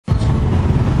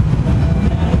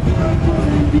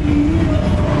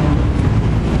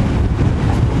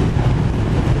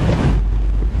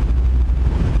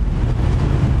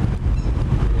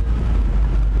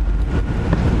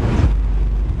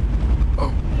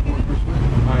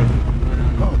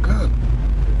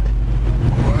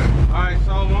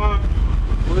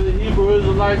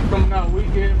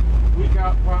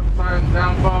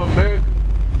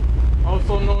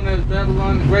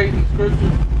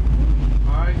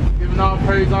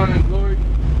praise, honor, and glory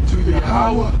to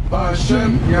Yahweh,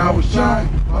 Ba'Hashem, Yahweh Shai,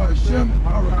 Ba'Hashem,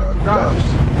 Harakadash.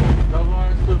 Double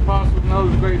honors to the apostle and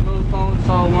those great millstones,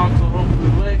 Shalom to the hope of the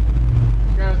elect,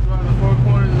 scattered throughout the four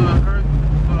corners of the earth,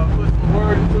 pushing the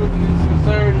word and truth and in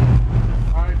sincerity.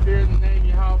 Alright, fear in the name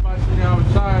Yahweh, Ba'Hashem,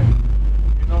 Yahweh Shai.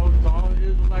 You know, to all the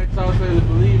Israelites out there that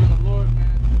believe in the Lord,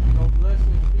 man, you know,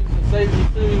 blessings, peace, and safety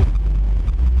to you.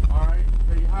 Alright,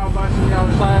 may Yahweh, Ba'Hashem,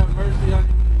 Yahweh Shai have mercy on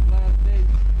you in these last days.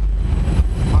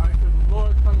 Alright, because the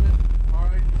Lord coming,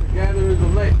 alright, to gather his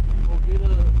elect.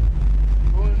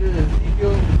 Go into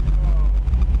Ezekiel,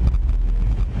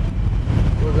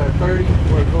 what was that, 30,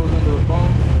 where it goes into the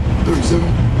bone? 37.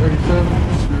 37.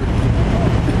 Spirit.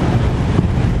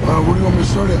 Where do you want me to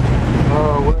start at?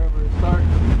 Wherever it starts.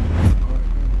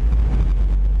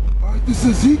 Alright, this is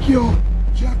Ezekiel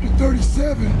chapter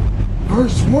 37,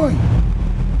 verse 1.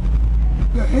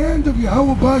 The hand of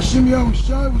Yahweh Ba'Hashem Yahweh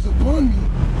Shai was upon me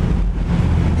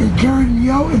and carried me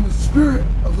out in the spirit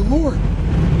of the Lord,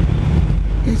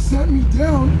 and set me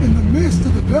down in the midst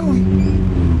of the belly,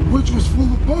 which was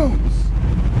full of bones,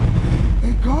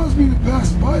 and caused me to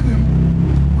pass by them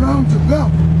round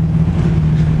about.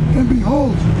 And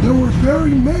behold, there were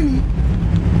very many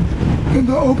in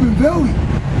the open belly,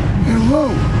 and lo,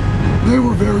 they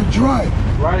were very dry.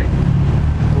 Right.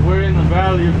 So we're in the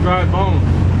valley of dry bones.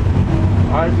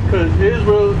 Alright, because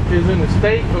Israel is in a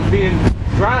state of being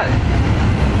dry.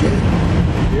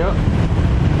 Yep.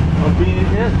 Of being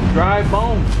in dry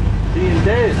bones, being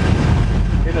dead,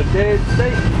 in a dead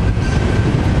state.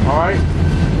 Alright?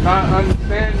 Not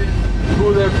understanding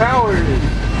who their power is.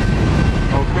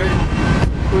 Okay?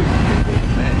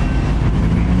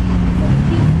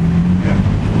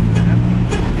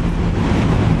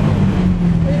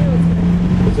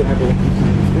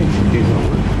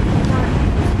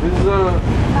 This is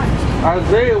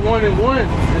Isaiah 1 and 1. It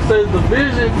says the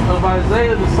vision of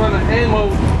Isaiah the son of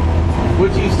Amos,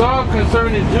 which he saw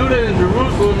concerning Judah and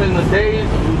Jerusalem in the days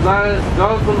of Uzziah,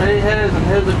 Jotham, Ahaz, and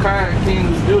Hezekiah,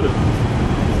 kings of Judah.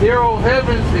 Hear, O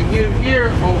heavens, and give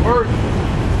ear, O earth,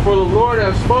 for the Lord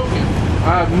hath spoken.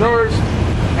 I have nourished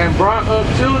and brought up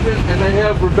children, and they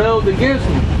have rebelled against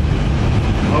me.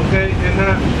 Okay, and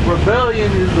that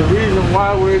rebellion is the reason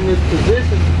why we're in this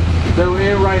position that we're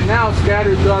in right now,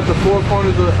 scattered throughout the four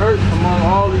corners of the earth among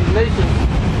all these nations.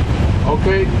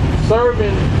 Okay,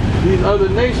 serving these other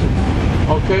nations.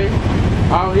 Okay,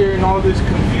 out here in all this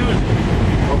confusion.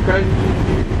 Okay,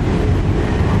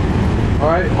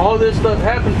 alright, all this stuff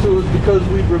happened to us because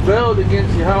we rebelled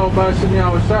against Yahweh Ba'Hashem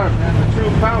Yahweh Shai, man, the true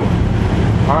power.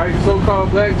 Alright,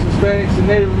 so-called blacks, Hispanics, and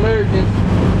Native Americans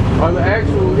are the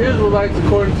actual Israelites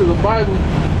according to the Bible,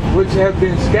 which have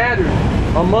been scattered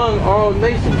among all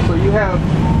nations. So you have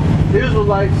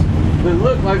Israelites that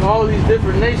look like all these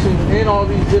different nations in all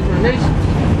these different nations.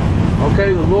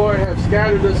 Okay, the Lord has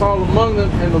scattered us all among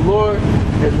them, and the Lord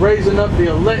is raising up the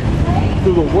elect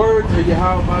through the words of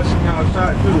Yahweh Ba'Hashem Yahweh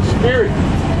Shai, through the spirit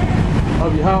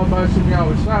of Yahweh Ba'Hashem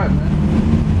Yahweh Shai, man.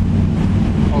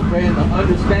 Okay, and the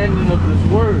understanding of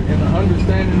this word, and the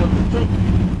understanding of the truth.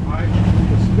 Alright,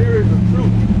 the spirit of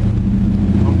truth.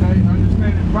 Okay,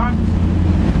 understanding prophecy.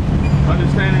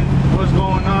 Understanding what's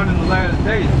going on in the last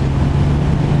days.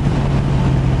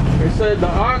 They said the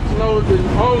ox knows his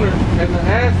owner and the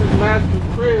ass is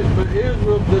master's crib, but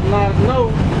Israel did not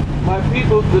know, my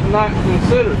people did not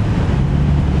consider.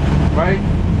 Right?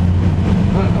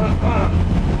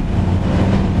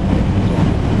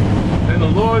 And the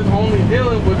Lord's only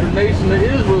dealing with the nation of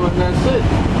Israel, and that's it.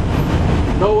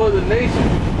 No other nation.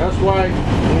 That's why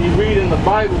when you read in the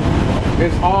Bible,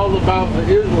 it's all about the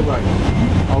Israelites.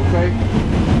 Okay?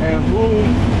 And who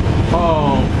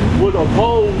would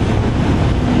oppose,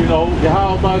 you know,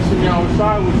 Yahweh Ba'Hashem Yahweh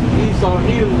Shai, which is Esau,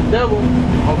 Edom, the devil,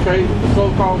 okay, the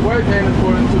so-called white man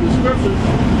according to the scriptures,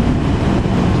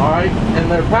 alright, and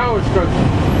their power structure.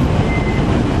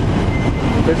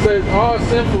 It says, all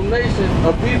sinful nation,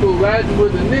 a people laden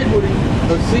with iniquity,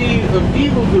 a seed of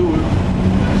evildoers,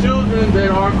 children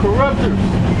that are corrupters,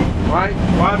 right?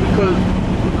 Why? Because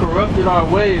we corrupted our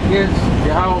way against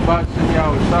Yahweh Ba'Hashem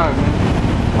Yahweh Shai, man.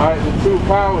 Alright, the true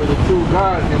power, the true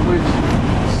God, in which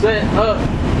set up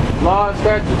laws,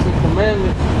 statutes, and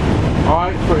commandments,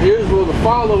 alright, for Israel to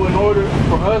follow in order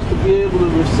for us to be able to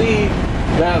receive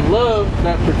that love,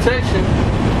 that protection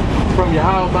from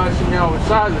Yahweh Ba'Hashem Yahweh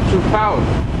Shai, the true power.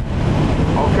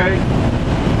 Okay?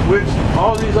 Which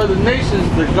all these other nations,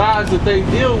 the gods that they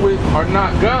deal with are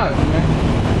not gods, man.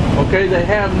 Okay? They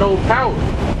have no power.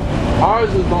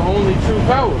 Ours is the only true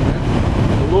power, man.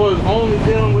 The Lord is only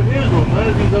dealing with Israel, none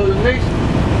of these other nations.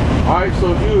 Alright,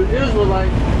 so if you're an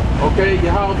Israelite, okay,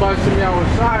 Yahweh Ba'Hashem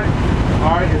Yahweh Shai all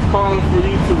right, is calling for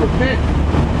you to repent,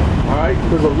 all right,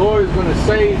 because the Lord is going to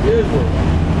save Israel.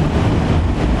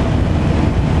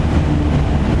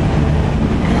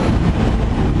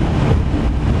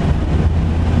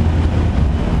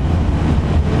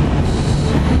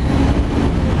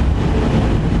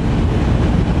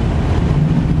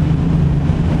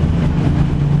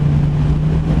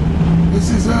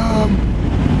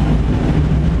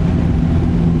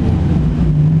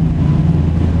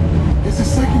 This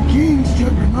is 2 Kings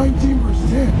chapter 19 verse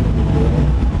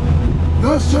 10.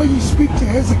 Thus shall ye speak to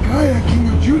Hezekiah king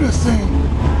of Judah, saying,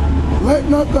 Let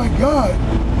not thy God,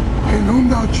 in whom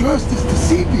thou trustest,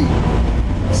 deceive thee,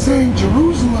 saying,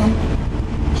 Jerusalem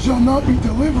shall not be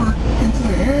delivered into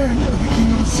the hand of the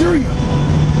king of Assyria.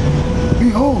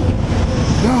 Behold,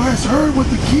 thou hast heard what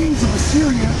the kings of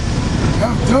Assyria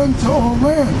have done to all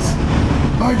lands,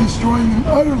 by destroying them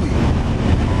utterly.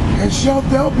 And shalt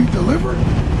thou be delivered?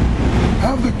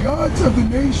 Have the gods of the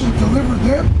nations delivered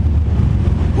them,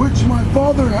 which my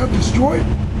father have destroyed?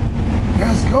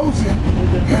 As Gozan,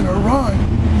 and Haran,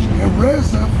 and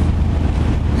Rezeph,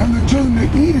 and the children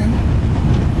of Eden,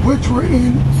 which were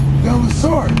in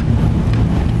Delasar,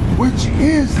 which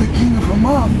is the king of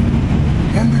Hamath,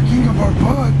 and the king of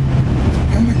Arpad,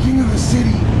 and the king of the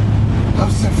city of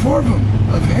Sepharvaim,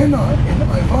 of Hena and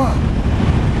Ivah.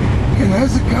 And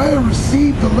Hezekiah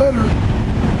received the letter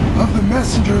of the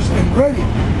messengers and read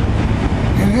it.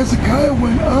 And Hezekiah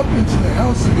went up into the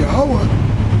house of Yahweh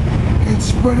and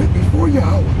spread it before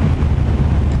Yahweh.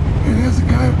 And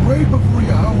Hezekiah prayed before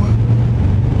Yahweh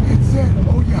and said,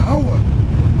 O Yahweh,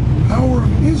 power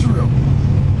of Israel,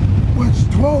 which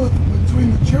dwelleth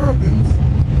between the cherubims,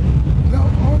 thou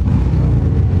art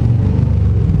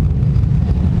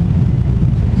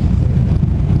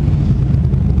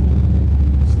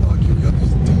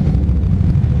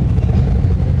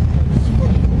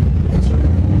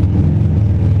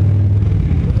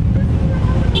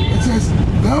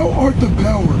the the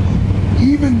power,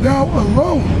 even thou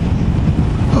alone.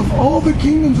 Of all the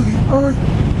kingdoms of the earth,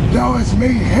 thou hast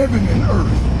made heaven and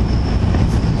earth.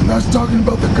 And that's talking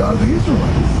about the God of the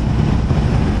Israelites.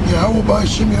 Yahweh by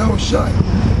Shem Yahweh Shai.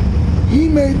 He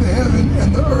made the heaven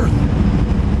and the earth.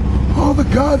 All the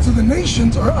gods of the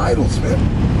nations are idols, man.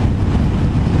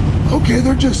 Okay,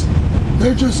 they're just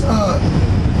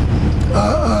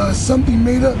something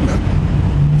made up,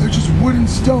 man. They're just wood and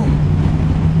stone.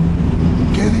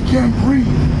 Okay, they can't breathe.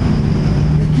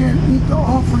 They can't eat the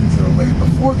offerings that are laid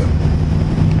before them.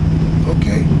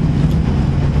 Okay?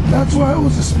 That's why it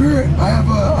was the Spirit. I have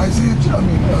Isaiah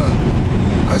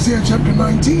chapter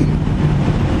 19.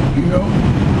 You know,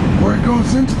 where it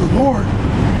goes into the Lord.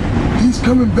 He's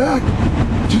coming back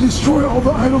to destroy all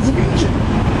the idols of Egypt.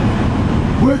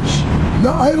 Which,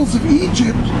 the idols of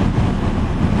Egypt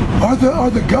are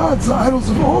the gods, the idols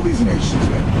of all these nations,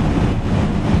 man.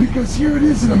 Because here it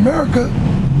is in America,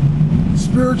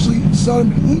 spiritually,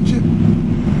 Sodom and Egypt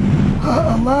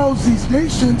allows these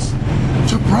nations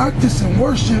to practice and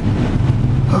worship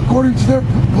according to their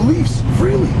beliefs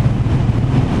freely.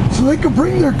 So they can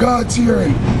bring their gods here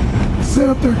and set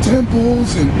up their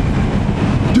temples and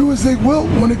do as they will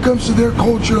when it comes to their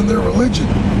culture and their religion.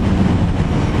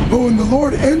 But when the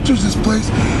Lord enters this place,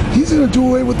 He's going to do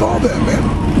away with all that, man.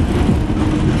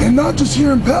 And not just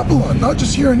here in Babylon, not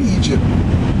just here in Egypt.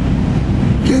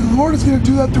 Okay, the Lord is going to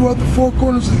do that throughout the four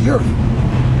corners of the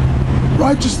earth.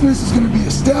 Righteousness is going to be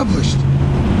established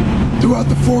throughout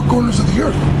the four corners of the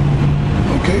earth.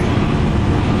 Okay?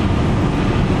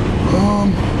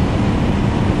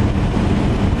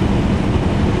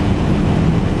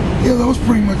 Yeah, that was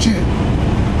pretty much it.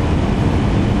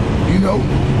 You know,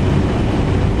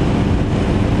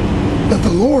 that the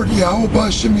Lord, Yahweh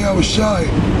B'Shem Yahweh Shai,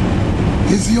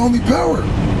 is the only power.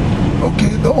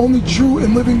 Okay, the only true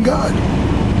and living God.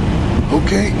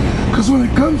 Okay, because when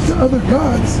it comes to other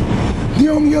gods, the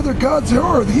only other gods there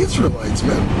are the Israelites,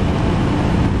 man.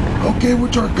 Okay,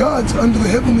 which are gods under the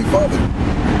Heavenly Father,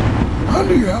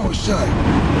 under Yahweh Shai.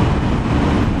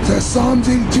 As Psalms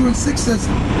 82 and 6 says,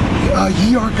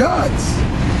 ye are gods.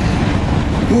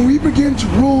 When we begin to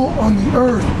rule on the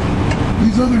earth,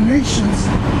 these other nations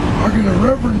are going to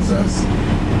reverence us,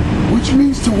 which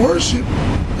means to worship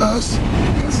us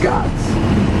as gods.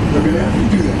 They're going to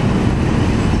have to do that.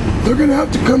 They're going to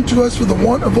have to come to us for the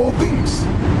want of all things.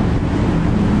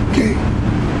 Okay?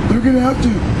 They're going to have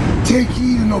to take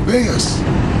heed and obey us.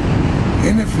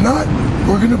 And if not,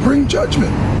 we're going to bring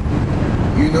judgment.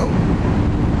 You know?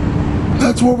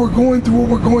 That's what we're going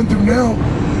through now,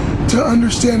 to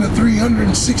understand the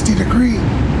 360-degree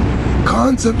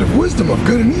concept of wisdom, of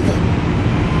good and evil.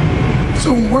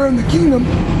 So when we're in the kingdom,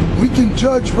 we can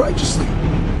judge righteously.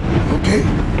 Okay?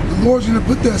 The Lord's going to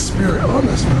put that spirit on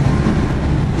us,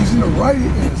 man. He's going to write it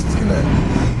in us. He's going to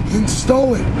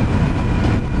install it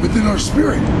within our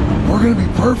spirit. We're going to be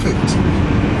perfect.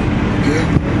 Okay?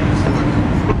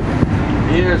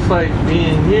 Yeah, it's like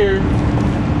being here.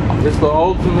 It's the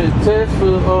ultimate test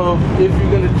of if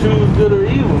you're going to choose good or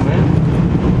evil, man.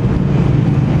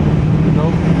 You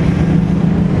know?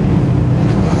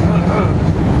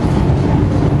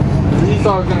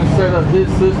 Esau's going to set up his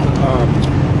system,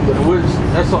 which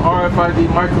that's an RFID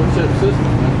microchip system,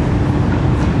 man.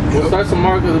 Which that's a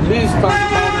mark of the beast talked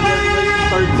about in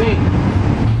Revelation 13.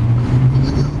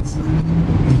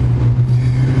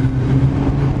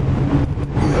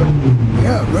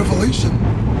 Yeah, Revelation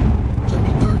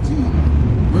chapter 13,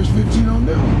 verse 15 on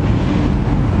down.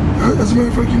 As a matter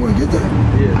of fact, you want to get that?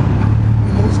 Yeah.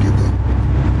 You know, let's get that.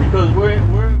 Because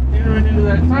we're entering into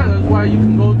that time. That's why you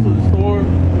can go to the store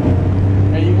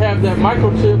and you have that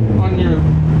microchip on your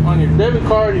debit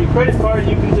card or your credit card.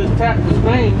 You can just tap the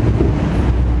screen,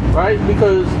 right?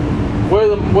 Because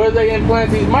where they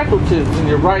implant these microchips in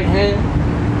your right hand.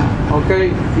 Okay,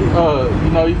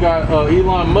 you know, you got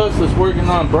Elon Musk that's working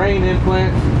on brain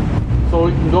implants so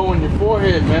it can go in your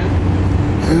forehead, man.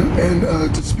 And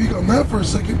to speak on that for a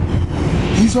second,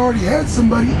 he's already had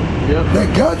somebody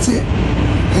that got it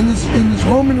and is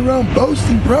roaming around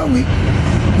boasting proudly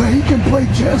that he can play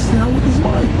chess now with his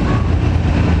mind.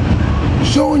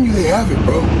 Showing you they have it,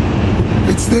 bro.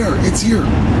 It's there. It's here.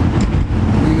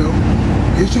 You know,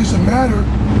 it's just a matter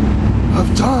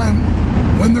of time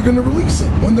when they're going to release it,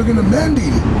 when they're going to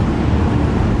mandate it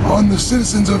on the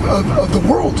citizens of the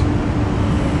world.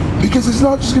 Because it's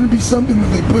not just going to be something that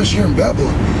they push here in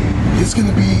Babylon. It's going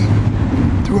to be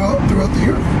throughout the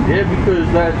earth. Yeah, because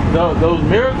those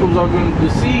miracles are going to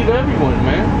deceive everyone,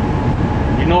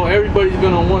 man. You know, everybody's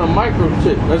going to want a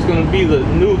microchip. That's going to be the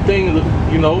new thing,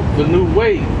 you know, the new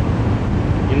wave.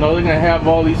 You know, they're going to have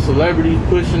all these celebrities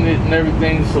pushing it and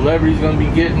everything. Celebrities going to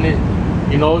be getting it.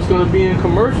 You know, it's going to be in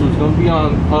commercials. It's going to be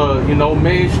on, you know,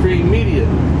 mainstream media.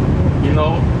 You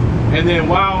know, and then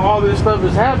while all this stuff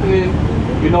is happening,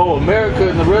 you know, America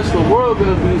and the rest of the world are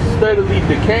going to be steadily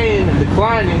decaying and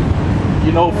declining.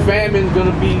 You know, famine's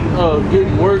going to be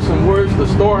getting worse and worse. The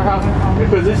storehouse,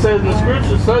 because it says in the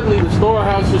scripture, suddenly the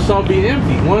storehouses shall be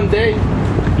empty. One day,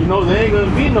 you know, there ain't going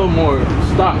to be no more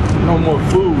stock, no more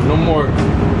food, no more,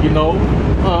 you know,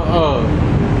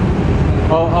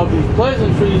 of these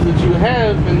pleasantries that you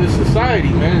have in this society,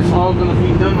 man. It's all going to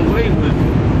be done away with,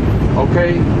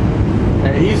 okay?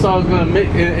 And Esau's going to make,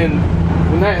 and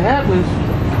when that happens,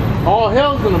 all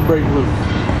hell's going to break loose.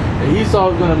 And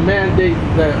Esau's going to mandate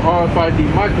that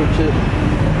RFID microchip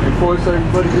and force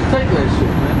everybody to take that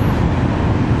shit, man.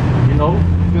 You know,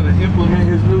 he's going to implement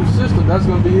his new system. That's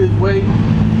going to be his way,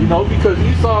 you know, because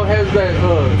Esau has that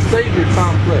savior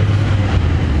complex.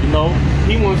 You know,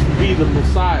 he wants to be the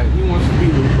Messiah. He wants to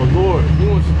be the Lord. He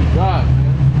wants to be God,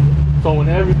 man. So when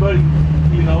everybody,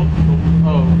 you know,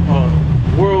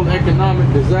 world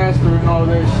economic disaster and all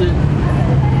that shit,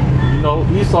 you know,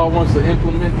 Esau wants to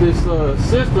implement this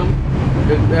system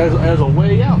as a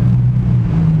way out.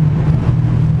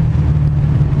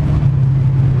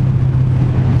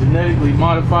 Genetically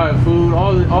modified food,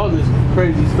 all this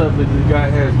crazy stuff that this guy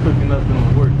has cooking up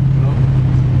in the works, you know.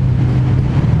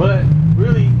 But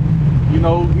really, you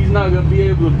know, he's not going to be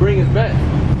able to bring it back.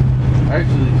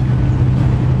 Actually,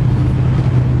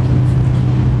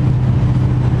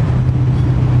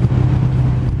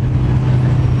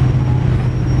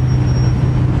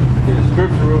 get a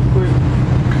scripture real quick.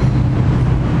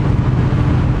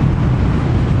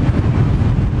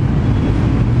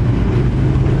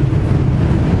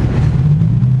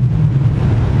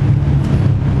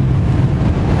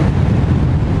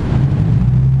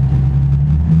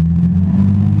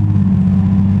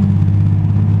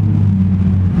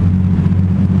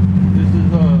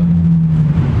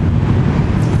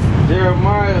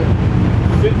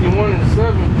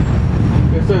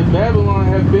 Babylon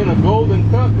had been a golden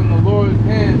cup in the Lord's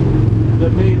hand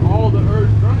that made all the earth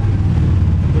drunken.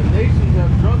 The nations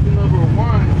have drunken of her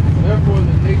wine, therefore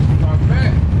the nations are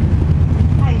fat.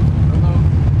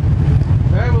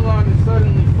 Babylon is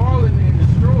suddenly fallen and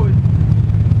destroyed.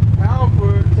 How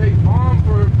for her take balm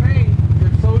for her pain,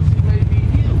 if so she may be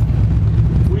healed.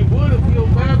 We would have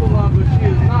healed Babylon, but she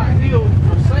is not healed.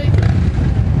 Forsake her,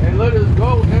 and let us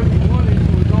go every one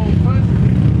into his own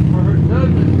country, for her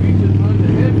judgment reaches unto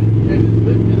heaven and is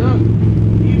lifted up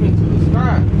even to the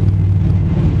sky.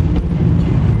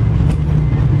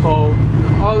 So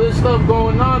all this stuff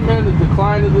going on, man, the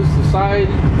decline of this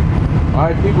society, all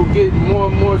right, people getting more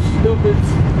and more stupid,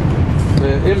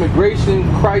 the immigration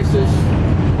crisis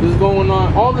is going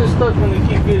on, all this stuff going to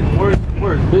keep getting worse.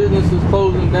 worse. Businesses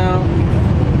closing down.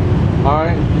 All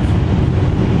right.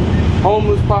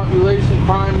 Homeless population,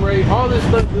 crime rate, all this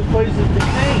stuff. This place is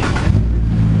decaying.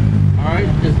 All right,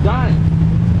 it's dying.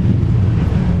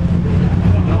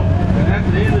 And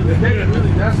at the end of the day,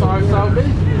 really, that's our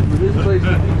salvation. For this place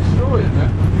to be destroyed,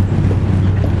 man.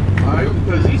 All right,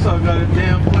 because Esau got a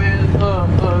damn plan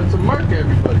to murk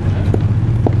everybody, man.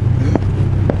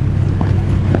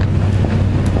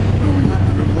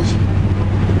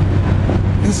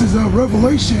 This is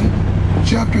Revelation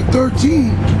chapter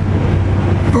 13,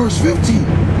 verse 15.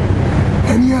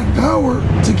 And he had power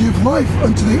to give life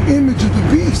unto the image of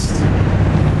the beast,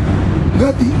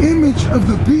 that the image of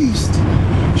the beast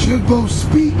should both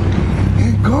speak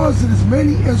and cause that as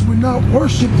many as would not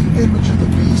worship the image of the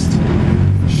beast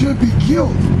should be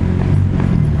killed.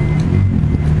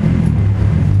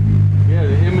 Yeah,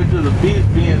 the image of the beast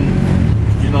being,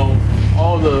 you know,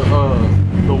 all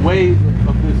the ways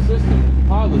of this system,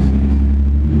 policy,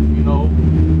 you know,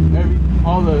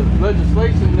 all the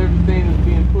legislation and everything is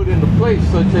being put into place,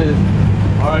 such as,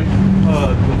 all right,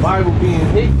 the Bible being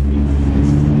hate speech,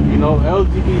 you know,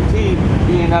 LGBT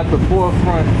being at the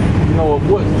forefront, you know, of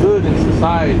what's good in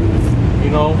society,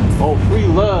 you know, free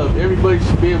love, everybody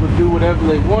should be able to do whatever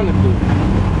they want to do,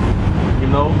 you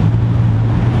know,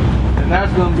 and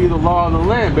that's going to be the law of the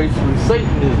land, basically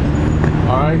Satanism,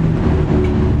 all right.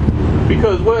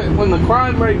 Because when the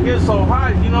crime rate gets so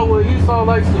high, you know what Esau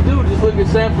likes to do? Just look at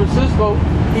San Francisco.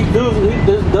 He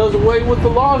just does away with the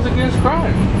laws against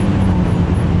crime.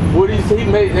 What he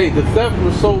made? Hey, the theft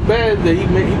was so bad that he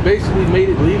basically made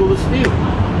it legal to steal.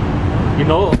 You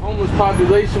know, the homeless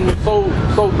population was so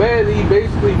bad that he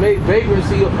basically made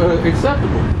vagrancy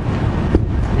acceptable.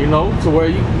 You know, to where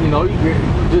you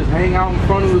just hang out in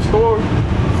front of the store.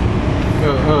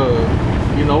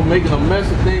 You know, making a mess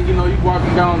of things, you know, you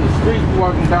walking down the street, you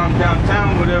walking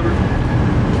downtown, whatever,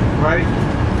 right?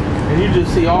 And you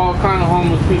just see all kind of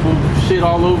homeless people, shit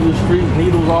all over the street,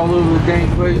 needles all over the dang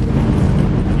place.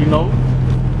 You know,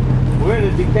 we're in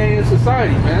a decaying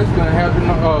society, man. It's gonna happen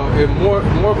in more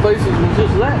places than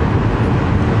just that.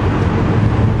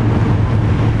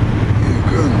 Yeah,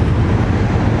 good.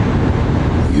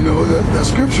 You know, that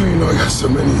scripture, you know, I got so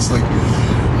many, it's like,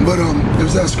 but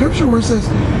there's that scripture where it says,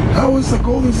 how is the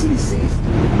golden city seized?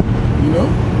 You know?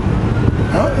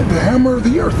 The hammer of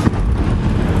the earth.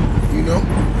 You know?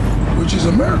 Which is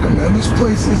America, man. This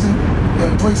place isn't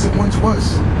that place it once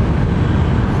was.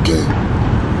 Okay?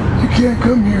 You can't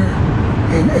come here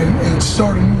and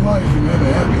start a new life and have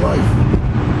a happy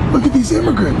life. Look at these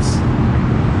immigrants.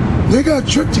 They got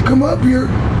tricked to come up here.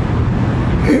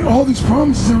 And all these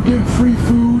promises, they were getting free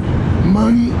food,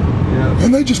 money,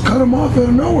 and they just cut them off out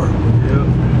of nowhere.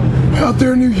 Yeah. Out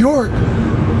there in New York,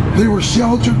 they were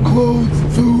sheltered, clothed,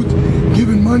 food,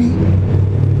 given money,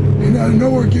 and out of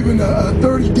nowhere given a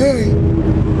 30-day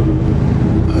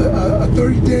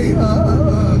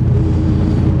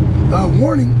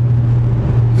warning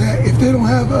that if they don't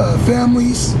have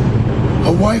families,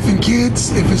 a wife and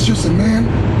kids, if it's just a man,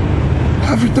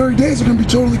 after 30 days they're going to be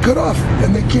totally cut off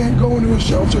and they can't go into a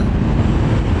shelter.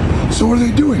 So what are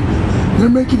they doing? They're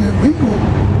making it legal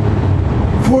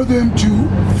for them to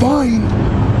find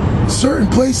certain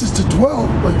places to dwell,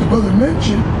 like the brother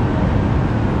mentioned,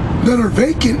 that are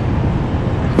vacant.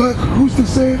 But who's to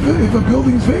say if a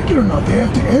building is vacant or not? They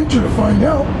have to enter to find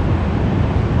out.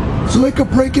 So they could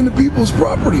break into people's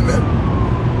property, man.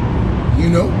 You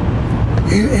know?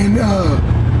 And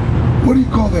what do you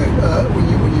call that? When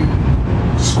you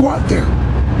squat there.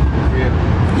 Yeah.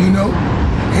 You know?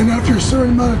 And after a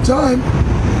certain amount of time,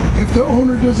 if the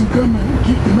owner doesn't come and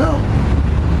keep them out,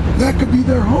 that could be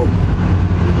their home.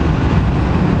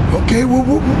 Okay, well,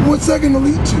 what's that going to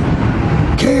lead to?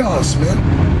 Chaos, man.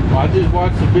 Well, I just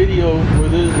watched a video where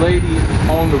this lady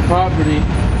owned the property,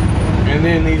 and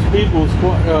then these people,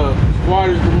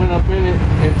 squatters went up in it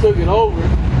and took it over.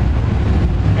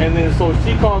 And then so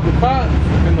she called the cops,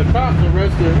 and the cops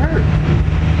arrested her,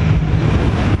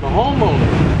 the homeowner.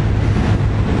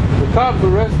 The cops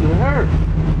arrested her.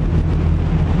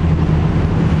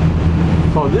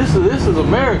 So this is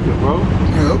America, bro.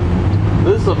 Yep.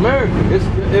 This is America.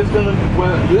 It's gonna,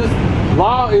 well, this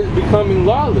law is becoming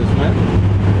lawless, man.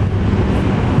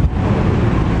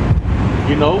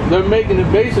 You know, they're making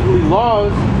it basically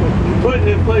laws, putting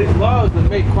in place laws that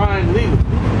make crime legal.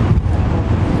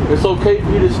 It's okay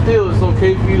for you to steal. It's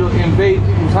okay for you to invade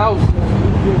people's houses.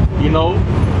 You know,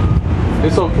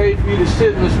 it's okay for you to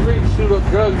shit in the streets, shoot up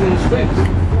drugs in the streets.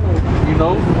 You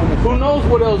know, who knows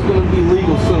what else is going to be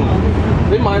legal soon?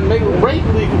 They might make rape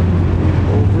legal.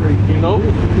 You know?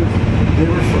 They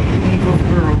were fucking evil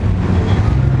girl.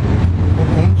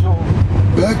 Angel.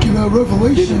 back in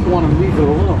Revelation, Didn't want to leave it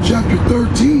alone. chapter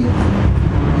 13,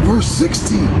 verse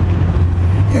 16.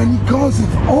 And he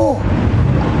causeth all,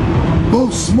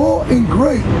 both small and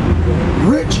great,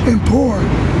 rich and poor,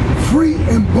 free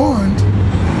and bond,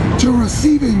 to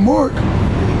receive a mark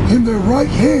in their right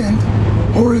hand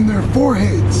or in their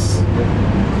foreheads.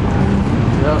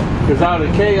 Yeah, because out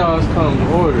of chaos comes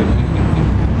order. You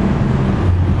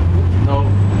know,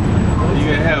 you're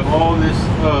gonna have all this,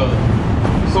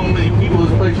 so many people.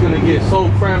 This place gonna get so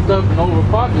cramped up and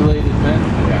overpopulated, man.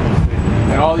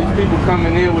 And all these people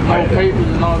coming in with no papers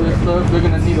and all this stuff, they're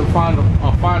gonna need to find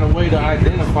a way to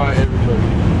identify everybody.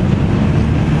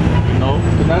 You know,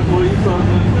 and that's what Esau's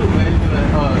gonna do, man. He's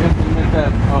gonna implement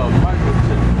that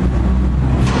microchip.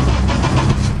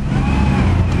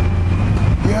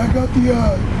 Yeah, I got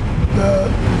the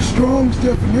Strong's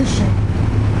definition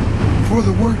for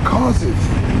the word causeth.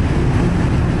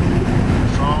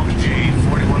 Strong's G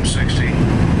 4160.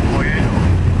 Poyeo.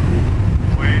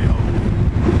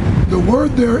 The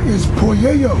word there is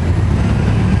poieo,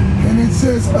 and it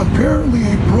says apparently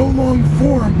a prolonged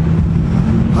form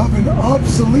of an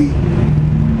obsolete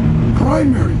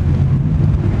primary.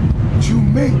 To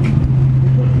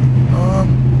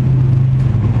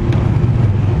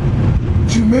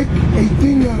make a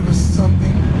thing out of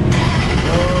something,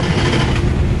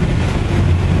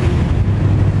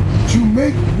 to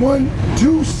make one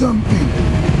do something.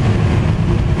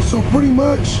 So pretty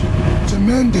much to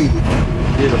mandate it.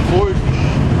 Did a force.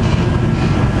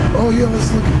 Oh yeah,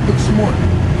 let's look some more.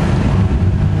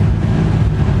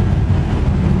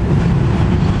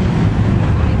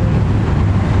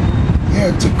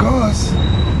 Yeah, to cause,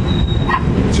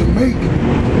 to make.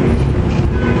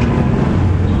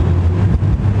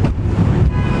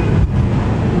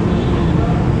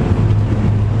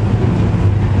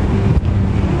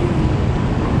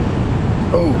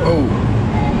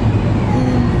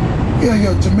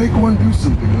 Yeah, to make one do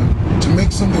something, to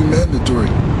make something mandatory.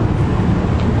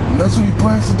 And that's what he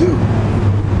plans to do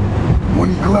when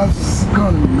he collapses his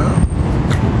economy now.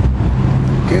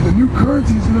 Okay, the new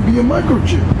currency is going to be a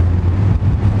microchip,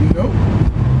 you know?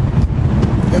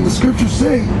 And the scriptures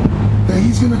say that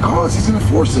he's going to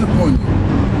force it upon you.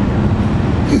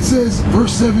 It says,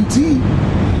 verse 17,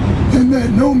 and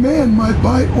that no man might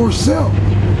buy or sell,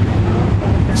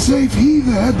 save he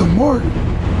that had the mark,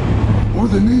 or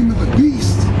the name of the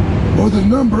beast, or the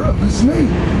number of his name.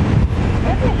 We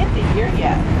haven't hit the year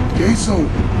yet. Okay, so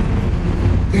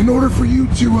in order for you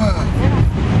to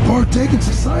partake in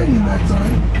society in that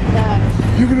time,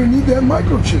 you're going to need that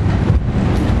microchip.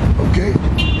 Okay?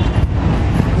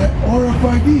 That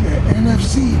RFID, that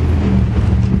NFC,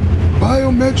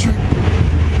 biometric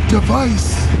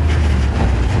device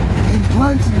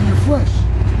implanted in your flesh.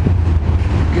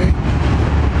 Okay?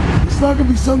 It's not going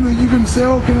to be something that you're going to say,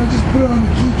 oh, can I just put it on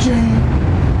the keychain?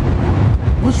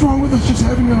 What's wrong with us just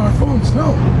having it on our phones?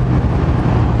 No.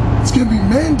 It's going to be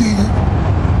mandated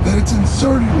that it's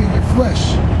inserted in your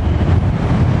flesh.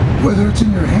 Whether it's in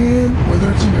your hand,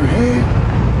 whether it's in your head,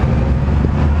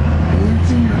 whether it's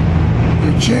in your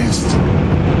chest.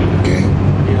 Okay?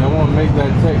 Yeah, I want to make that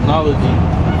technology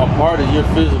a part of your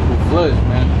physical flesh,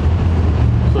 man.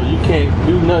 So you can't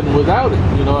do nothing without it,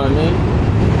 you know what I mean?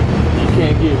 You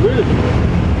can't get rid of it,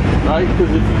 right?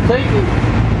 Because if you take it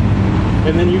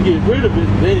and then you get rid of it,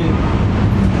 then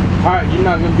you're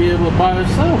not going to be able to buy or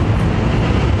sell.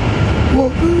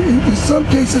 Well, in some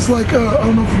cases, like, I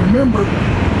don't know if you remember,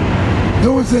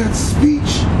 there was that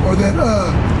speech, or that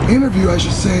interview, I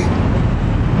should say,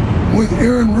 with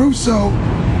Aaron Russo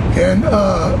and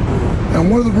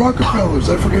one of the Rockefellers,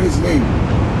 I forget his name.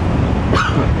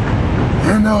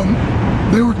 And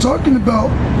they were talking about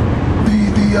the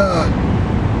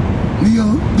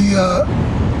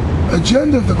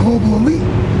agenda of the global elite,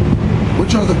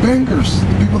 which are the bankers,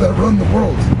 the people that run the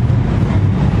world.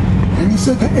 And he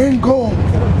said the end goal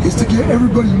is to get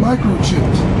everybody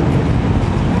microchipped.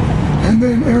 And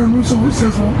then Aaron Russo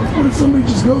says, well, what if somebody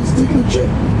just goes to take the chip?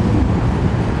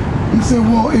 He said,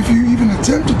 well, if you even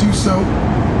attempt to do so,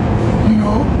 you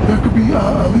know, there could be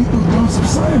a lethal dose of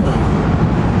cyanide.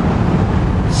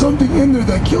 Something in there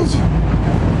that kills you,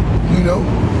 you know?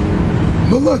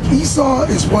 But look, Esau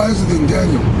is wiser than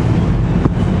Daniel.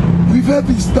 We've had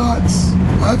these thoughts,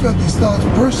 I've had these thoughts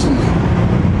personally.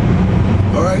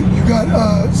 All right, you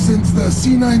got, since the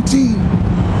C-19,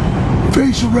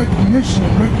 facial recognition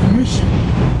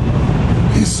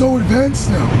is so advanced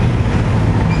now.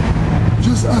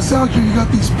 Just us out here, you got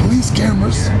these police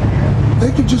cameras.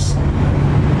 They could just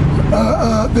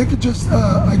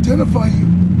identify you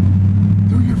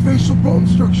through your facial bone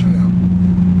structure now.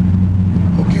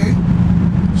 Okay?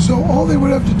 So So all they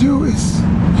would have to do is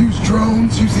use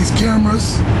drones, use these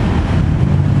cameras,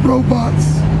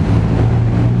 robots,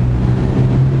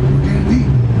 indeed,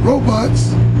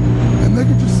 robots, and they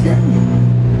can just scan you,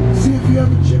 see if you have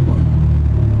a chip on you.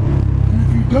 And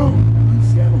if you don't,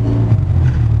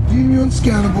 unscannable. Deem you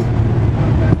unscannable,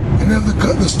 and have the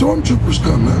stormtroopers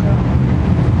come now.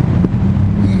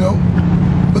 You know?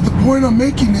 But the point I'm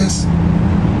making is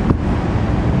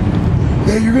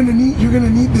that you're gonna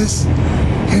need this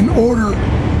in order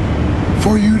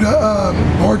for you to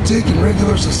partake in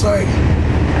regular society.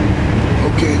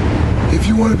 Okay, if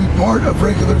you want to be part of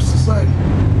regular society.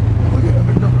 Look at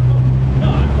undercover.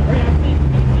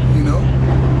 You know,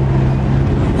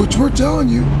 which we're telling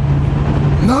you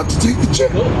not to take the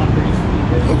chip.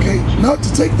 Okay, not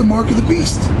to take the mark of the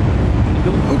beast.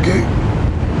 Okay.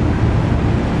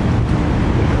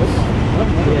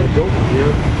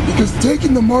 Because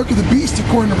taking the mark of the beast,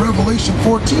 according to Revelation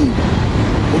 14,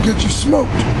 will get you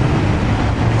smoked.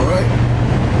 Alright?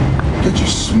 Get you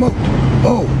smoked.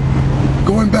 Oh,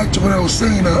 going back to what I was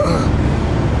saying,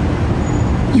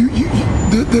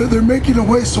 they're making a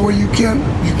way so where you can't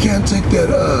take that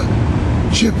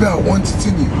chip out once it's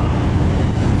in you.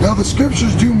 Now the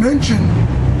scriptures do mention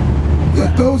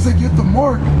that those that get the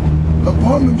mark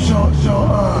upon them shall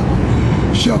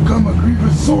come a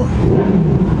grievous sword.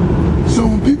 So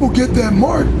when people get that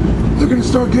mark, they're going to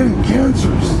start getting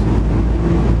cancers.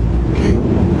 Okay?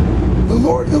 The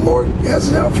Lord has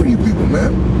it out for you people,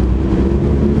 man.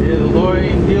 Yeah, the Lord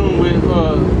ain't dealing with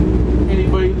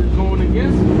anybody that's going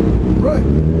against him. Right.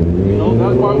 You know,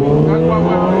 that's why we're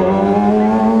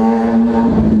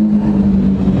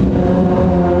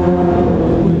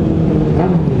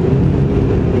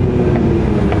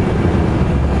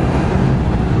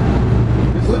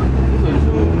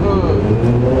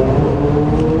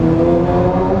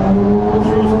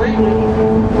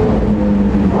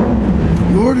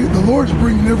the Lord's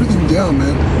bringing everything down,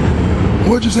 man.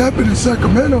 What just happened in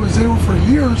Sacramento is they were for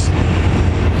years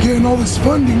getting all this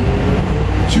funding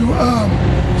to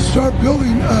start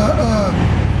building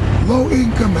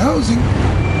low-income housing,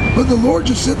 but the Lord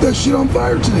just set that shit on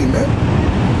fire today, man.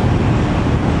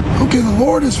 Okay, the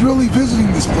Lord is really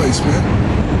visiting this place, man.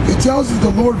 It tells us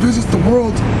the Lord visits the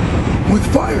world with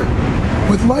fire,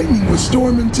 with lightning, with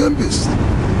storm and tempest.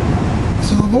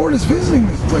 So the Lord is visiting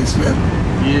this place, man.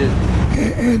 Yeah.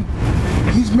 And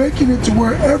he's making it to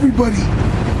where everybody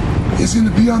is going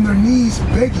to be on their knees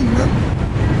begging them.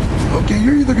 Okay,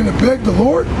 you're either going to beg the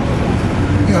Lord,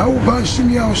 Yahweh Shem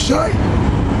Yahushai,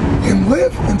 and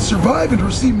live and survive and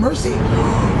receive mercy,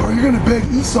 or you're going to beg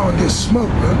Esau and get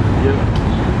smoked, man. Yeah.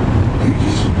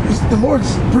 The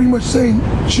Lord's pretty much saying,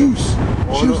 choose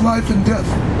life and death.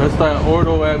 That's that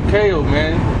Ordo ab Chaos,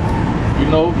 man. You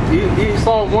know,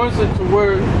 Esau wants it to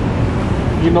where,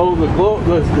 you know, the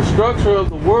structure of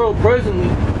the world presently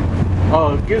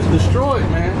gets destroyed,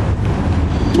 man.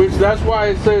 Which that's why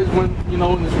it says when, you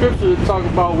know, in the scripture it talk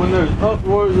about when there's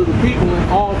uproars of the people in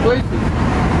all places,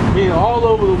 meaning all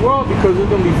over the world, because there's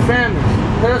going to be famines,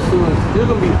 pestilence, there's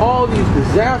going to be all these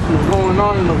disasters going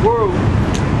on in the world,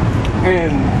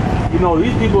 and, you know,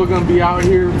 these people are going to be out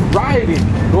here rioting,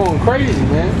 going crazy,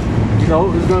 man. You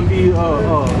know, it's going to be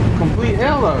a complete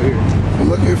hell out here. Well,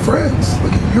 look at France,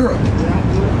 look at Europe.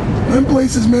 Them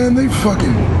places, man, they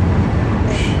fucking...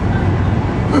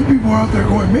 Them people are out there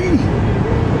going mania.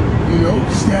 You know,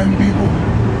 stabbing people.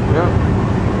 Yeah.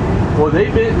 Well,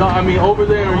 they've been, no, I mean, over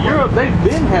there in Europe, they've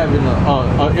been having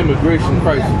an immigration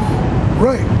crisis.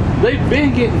 Right. They've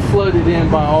been getting flooded in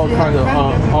by all kind of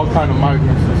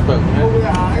migrants and stuff, man.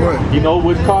 Right. You know,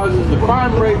 which causes the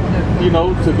crime rate, you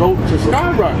know, to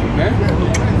skyrocket, man.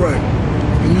 Right.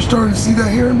 And you're starting to see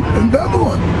that here in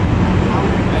Babylon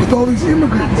with all these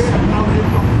immigrants.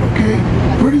 Okay?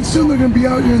 Pretty soon they're going to be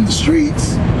out here in the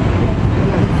streets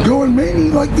going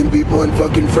mania like them people in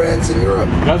fucking France and Europe.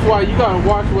 That's why you gotta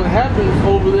watch what happens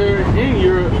over there in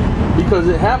Europe, because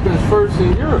it happens first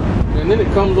in Europe and then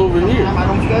it comes over here.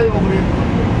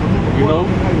 You know?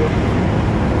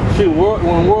 Shit,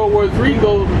 when World War III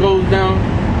goes down,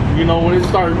 you know, when it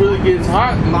starts really getting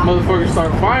hot and the motherfuckers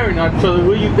start firing at each other,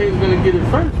 who you think is gonna get it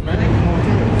first, man?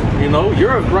 You know,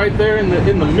 Europe's right there in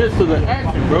the midst of the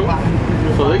action, bro.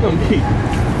 So they're gonna be,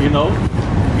 you know,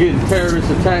 getting terrorist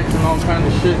attacks and all kind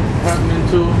of shit happening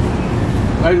to them.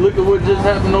 Like, look at what just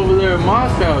happened over there in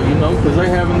Moscow, you know, because they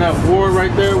having that war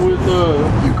right there with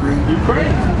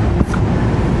Ukraine.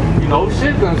 You know,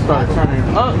 shit gonna start turning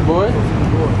up, boy.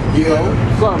 You know,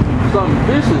 something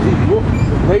vicious. These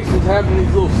nations having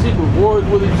these little secret wars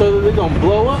with each other, they're gonna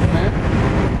blow up, man.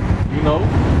 you know,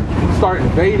 start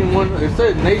invading one. It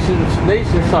said nation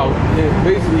south,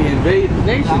 basically invade the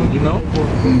nation, you know.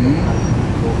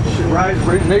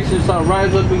 Nation shall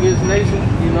rise up against nation,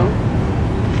 you know.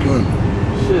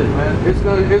 Shit, man,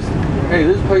 hey,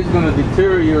 this place is gonna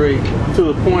deteriorate to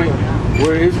the point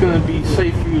where it's gonna be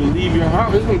safe for you to leave your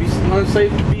house. It's gonna be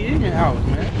unsafe to be in your house,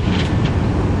 man.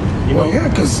 You know? Well, yeah,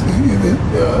 because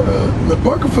the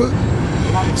Apocrypha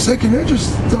second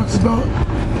entrance talks about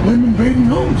them invading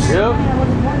homes. Yep.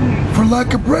 For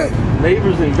lack of bread.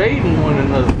 Neighbors invading one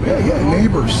another. Yeah,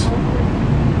 neighbors.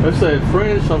 It said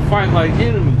friends shall fight like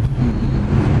enemies.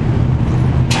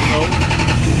 You know,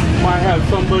 you might have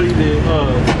somebody that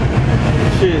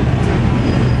shit,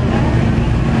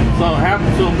 something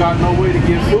happened to them, got no way to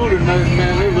get food or nothing,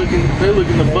 man. They're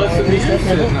looking to bust in the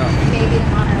shit now.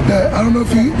 I don't know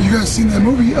if you guys seen that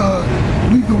movie,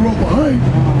 Leave the World Behind,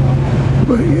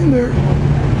 but in there,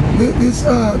 this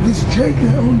Jake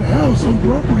that owned the house on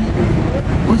property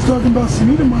was talking about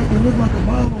some Edomite that lived like a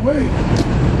mile away.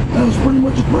 That was pretty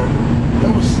much a prep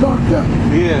that was stocked up.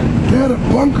 Yeah. They had a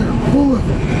bunker full of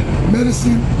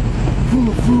medicine, full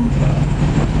of food.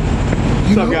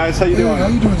 What's up, guys? How you doing? How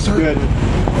you doing, sir? Good.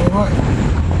 All right.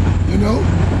 You know,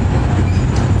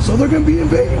 so they're gonna be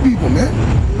invading people, man.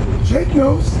 Jake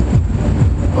knows.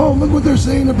 Oh, look what they're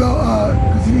saying about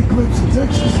because the eclipse in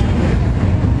Texas.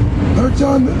 They're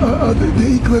telling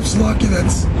the eclipse lucky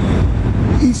that's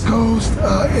East Coast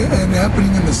and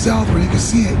happening in the South where you can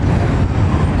see it.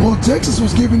 Well, Texas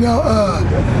was giving out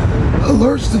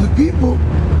alerts to the people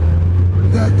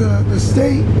that the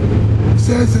state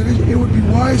says that it would be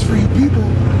wise for you people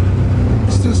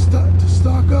to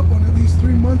stock up on at least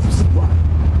 3 months of supply.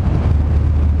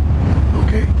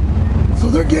 Okay? So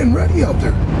they're getting ready out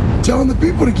there, telling the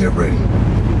people to get ready.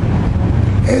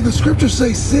 And the scriptures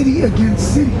say city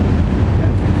against city.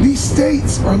 These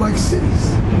states are like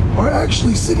cities, are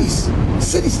actually cities,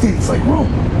 city-states like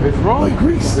Rome. It's Rome. Like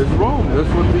Greece. It's Rome. That's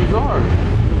what these are.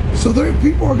 So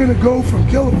people are going to go from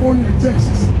California to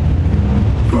Texas,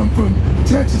 from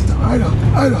Texas to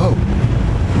Idaho,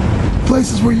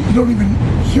 places where you don't even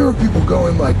hear of people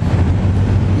going, like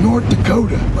North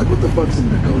Dakota. Like, what the fuck's in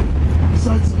Dakota?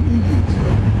 Besides some Indians, you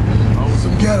know?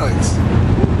 Some Gadites,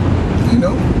 you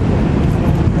know?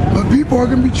 But people are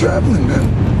going to be traveling, man.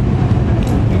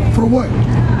 For what?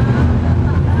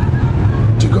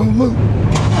 To go loot.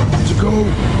 To go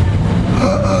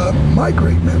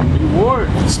migrate, man. Wars.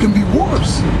 It's going to be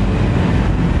wars.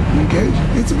 Okay?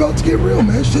 It's about to get real,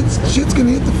 man. Shit's going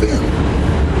to hit the fan.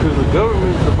 Because the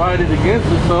government's divided against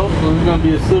itself, so there's going to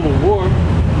be a civil war.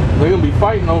 They're going to be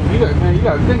fighting over. You got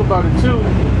to think about it too.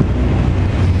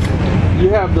 You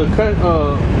have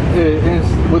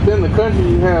within the country,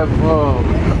 you have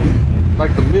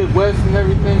like the Midwest and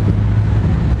everything.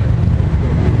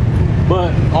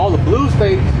 But all the blue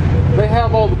states, they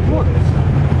have all the ports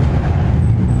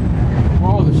where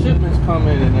all the shipments come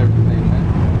in and everything,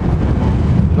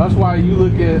 man. That's why you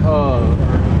look at,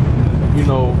 you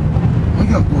know, We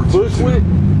got ports. Bushwick,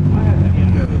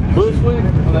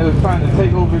 when they was trying to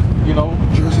take over, you know,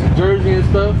 Jersey and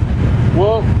stuff.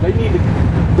 Well,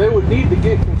 they would need to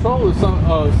get control of some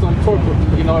sort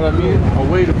of, you know what I mean, a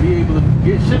way to be able to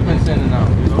get shipments in and out,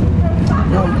 you know.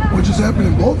 Well, what just happened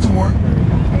in Baltimore,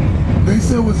 they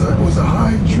said was a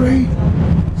high trade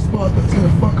spot that's gonna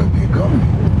fuck up the economy.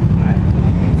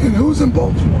 And who's in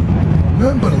Baltimore?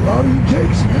 Nothing but a lot of you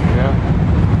Jakes, man. Yeah.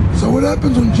 So what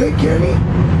happens when Jake can't eat?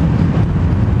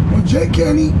 When Jake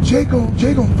can't eat, Jake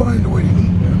gonna find a way to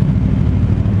eat, man.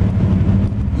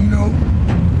 You know,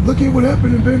 look at what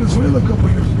happened in Venezuela a couple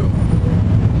years ago.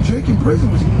 Jake in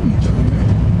prison was eating each other, man.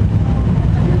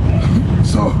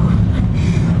 So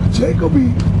Jake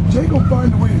gonna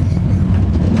find a way to eat, man.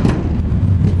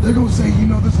 They're gonna say, you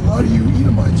know, there's a lot of you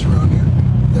Edomites around here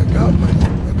that got money,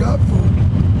 that got food.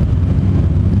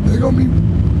 They're gonna be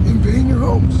invading your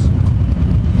homes.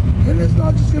 And it's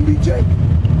not just gonna be Jake.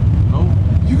 No.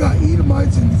 You got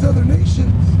Edomites in these other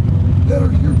nations that are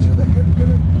here too that are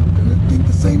gonna think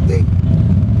the same thing.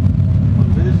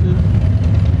 Malicious.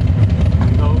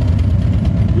 You know,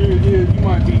 here, you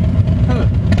might be,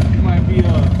 you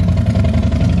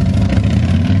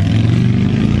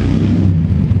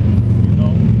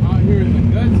know, out here in the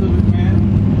guts of it, man.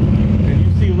 And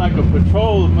you see like a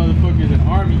patrol of motherfuckers in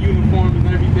army uniforms and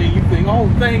everything. You think, oh,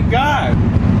 thank God.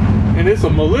 And it's a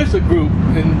militia group,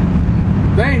 and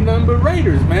they ain't nothing but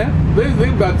raiders, man. They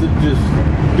about to just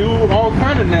do all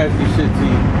kind of nasty shit to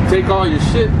you. Take all your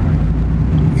shit,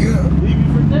 Yeah. leave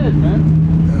you for dead, man.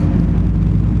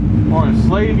 Yeah. Or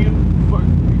enslave you.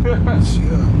 Yeah.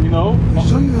 You know? I'll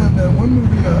show you that one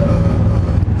movie,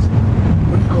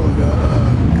 what do you call it?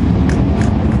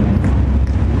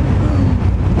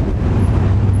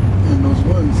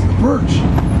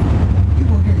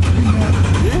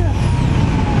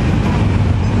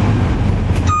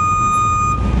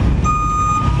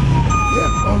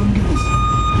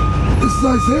 is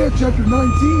Isaiah chapter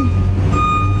 19,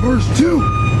 verse 2.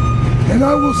 And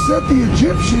I will set the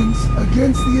Egyptians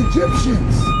against the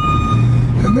Egyptians,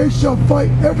 and they shall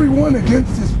fight everyone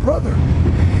against his brother,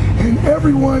 and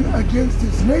everyone against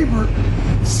his neighbor,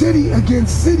 city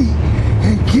against city,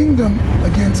 and kingdom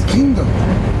against kingdom.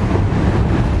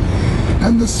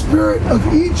 And the spirit of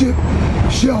Egypt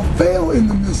shall fail in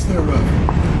the midst thereof.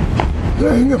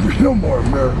 There ain't gonna be no more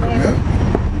America, man.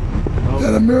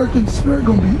 That American spirit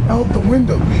gonna be out the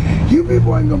window. You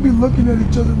people ain't gonna be looking at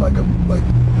each other like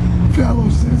fellow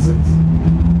citizens.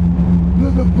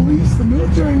 The police, the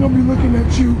military ain't gonna be looking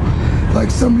at you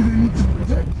like somebody they need to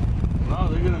protect. No,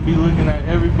 they're gonna be looking at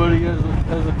everybody as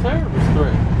a terrorist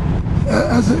threat.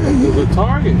 As a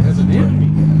target, as an enemy,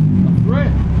 a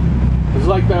threat. It's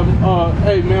like that,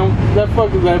 hey man, that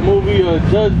movie,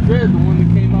 Judge Dredd, the one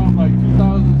that came out like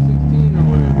 2016 or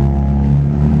whatever.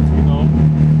 You know,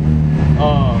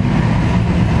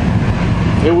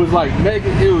 it was like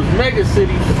mega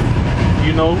cities,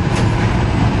 you know,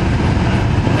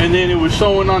 and then it was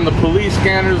showing on the police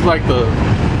scanners like the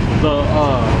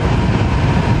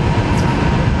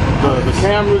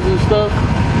cameras and stuff,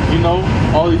 you know,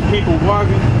 all these people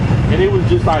walking, and it was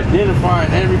just identifying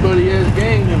everybody as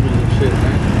gang members and shit,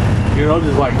 man. You know,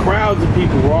 just like crowds of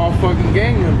people were all fucking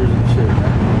gang members and shit,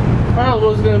 man. That's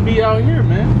what's gonna be out here,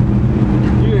 man.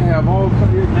 You're gonna have all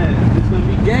kinds of, man, it's gonna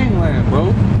be gangland,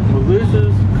 bro.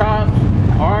 Militias, cops,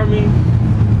 army,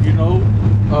 you know,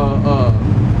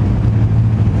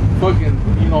 fucking,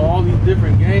 you know, all these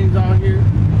different gangs out here,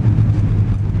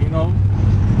 you know.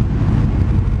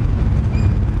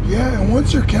 Yeah, and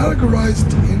once you're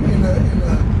categorized in a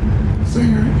say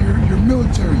you're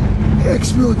military,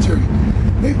 ex-military,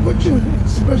 they put you in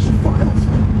special files.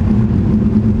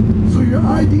 So your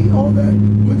ID, all that,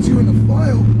 puts you in a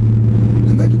file,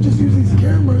 and they can just use these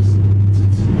cameras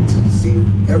to see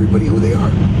everybody who they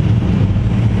are.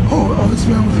 Oh, this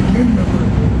man was a gang member,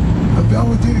 a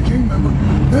validated gang member.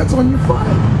 That's on your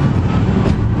file.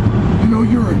 You know,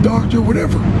 you're a doctor,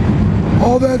 whatever.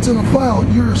 All that's in a file.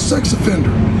 You're a sex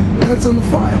offender. That's on the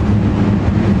file.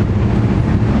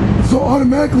 So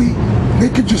automatically, they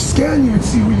could just scan you and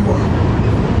see who you are.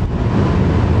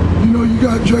 You know, you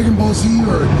got Dragon Ball Z,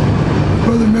 or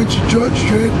brother mentioned Judge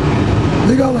Dredd.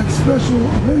 They got like special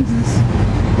lenses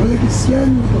where they can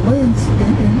scan you with the lens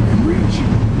and read you.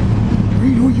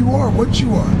 Read who you are, what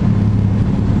you are.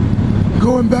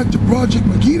 Going back to Project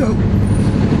Megiddo,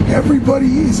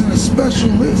 everybody is in a special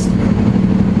list.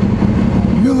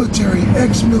 Military,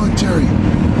 ex-military,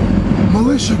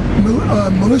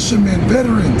 militiamen,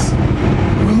 veterans,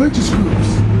 religious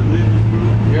groups.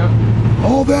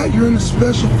 All that, you're in a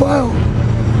special file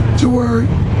to where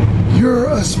you're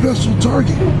a special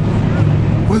target.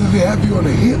 Whether they have you on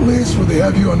a hit list, or they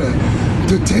have you on a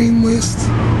detained list,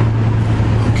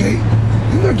 okay?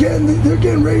 And they're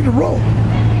getting ready to roll.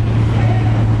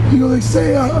 You know, they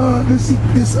say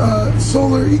this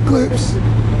solar eclipse.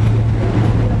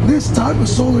 This type of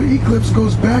solar eclipse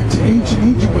goes back to ancient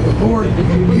Egypt, where the Lord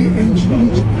hit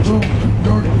ancient Egypt with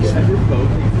darkness.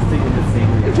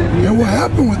 And what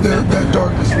happened with that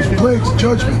darkness was plagues,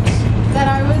 judgments. That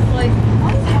I was like,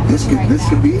 what is happening This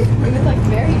could be it. It was like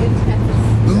very intense.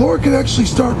 The Lord could actually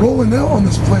start rolling out on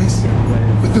this place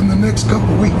within the next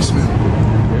couple weeks, man.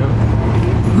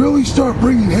 Really start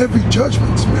bringing heavy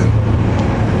judgments, man.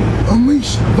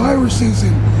 Unleash viruses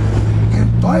and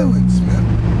violence, man.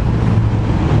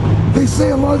 They say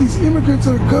a lot of these immigrants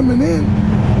that are coming in,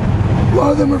 a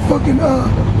lot of them are fucking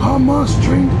Hamas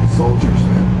trained soldiers,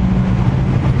 man.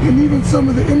 And even some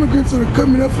of the immigrants that are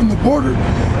coming up from the border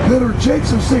that are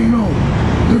Jakes are saying, oh,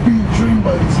 they're being trained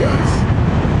by these guys.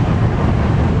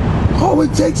 All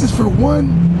it takes is for one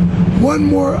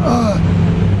more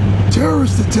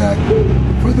terrorist attack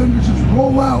for them to just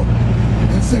roll out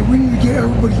and say, we need to get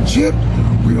everybody chipped.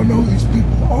 We don't know who these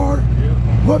people are.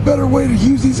 What better way to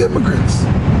use these immigrants?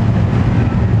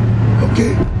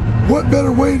 Okay, what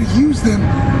better way to use them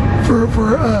for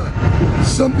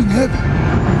something heavy?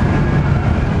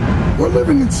 We're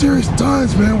living in serious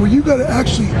times, man, where you gotta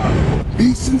actually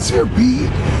be sincere, be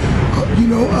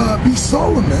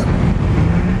solemn, man.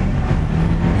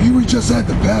 We just had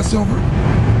the Passover,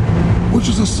 which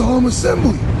was a solemn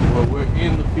assembly. Well, we're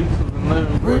in the Feast of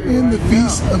Unleavened Bread. We're in the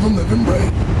Feast of Unleavened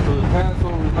Bread. So the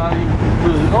Passover is not even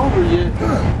really over yet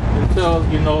until,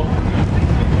 you know,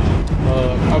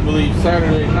 I believe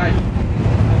Saturday night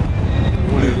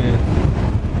when it is.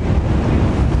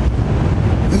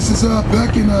 This is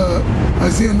back in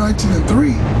Isaiah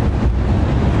 19:3.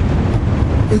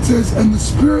 It says, and the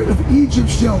spirit of Egypt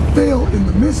shall fail in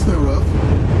the midst thereof,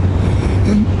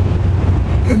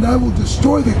 and I will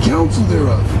destroy the counsel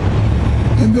thereof,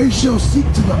 And they shall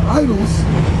seek to the idols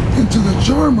and to the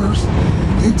charmers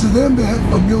and to them that have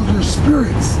familiar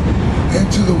spirits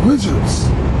and to the wizards.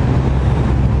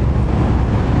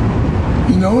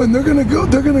 You know, and they're gonna go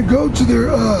to their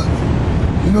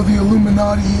you know, the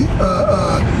Illuminati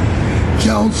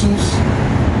councils,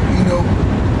 you know,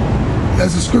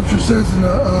 as the scripture says in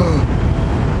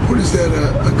what is that,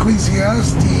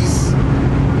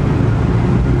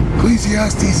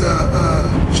 Ecclesiastes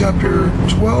chapter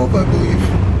 12, I believe.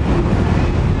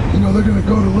 You know, they're gonna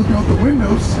go to look out the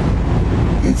windows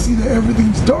and see that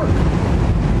everything's dark.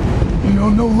 You know,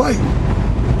 no light.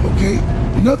 Okay?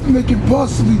 Nothing they can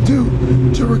possibly do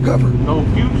to recover. No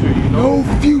future, you know.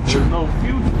 No future. No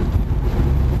future.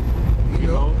 You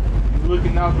know, you're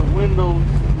looking out the windows,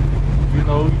 you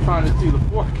know, you're trying to see the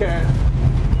forecast,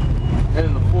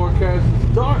 and the forecast is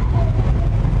dark.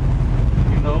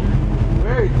 You know,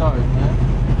 very dark, man.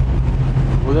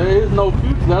 Well, there is no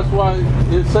future. That's why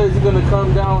it says he's going to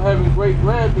come down having great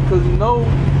wrath, because he knows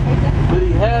that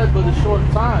he has but a short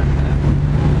time, man.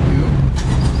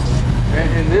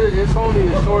 And it's only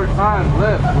a short time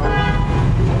left, bro.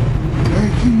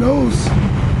 And he knows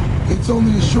it's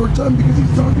only a short time because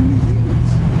he's talking to these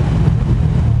demons.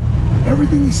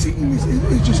 Everything he's seeing is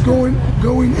just going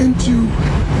into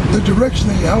the direction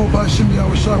that Yahweh B'Shem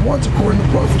Yahushua wants according to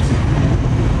prophecy.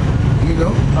 You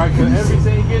know? Right, because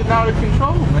everything getting out of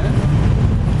control, man.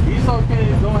 Esau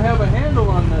don't have a handle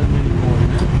on nothing anymore,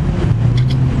 man.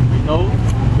 You know?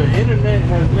 The internet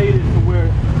has made it to where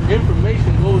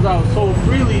information goes out so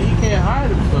freely he can't hide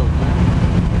himself, man.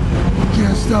 He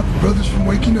can't stop the brothers from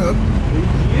waking up.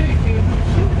 Yeah, he can't do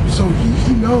shit. So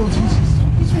he knows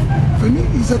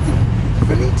he's at the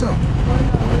finito.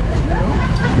 You know?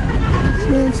 This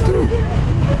man's through.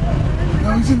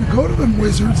 Now he's gonna go to them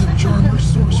wizards and charmers,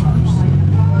 sorcerers.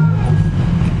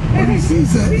 When he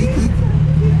sees that,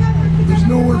 there's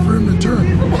nowhere for him to turn.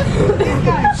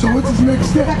 So what's his next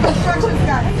step?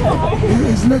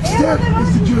 His next step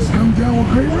is to just come down with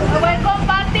great wrath.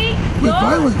 With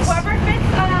violence. Whoever fits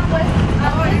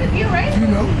with you, right? You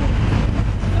know?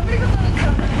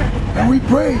 And we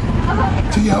pray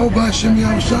to Yahweh B'Shem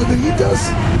Yahushua that he does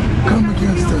come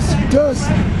against us. He does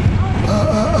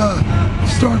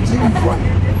start taking flight.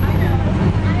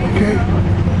 Okay?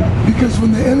 Because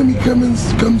when the enemy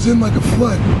comes in like a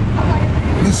flood,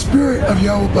 the spirit of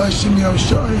Yahweh B'Shem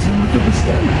Yahushua is in the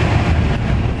standard.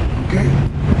 Okay?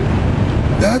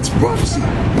 That's prophecy.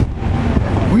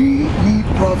 We need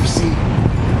prophecy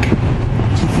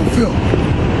to fulfill.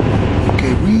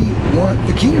 Okay, we want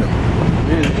the kingdom.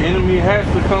 Yeah, the enemy has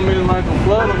to come in like a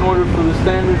flood in order for the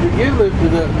standard to get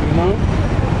lifted up, you know?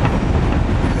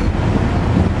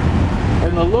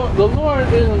 And the Lord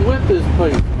isn't with this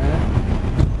place, man.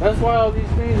 That's why all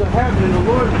these things are happening. The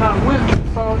Lord's not with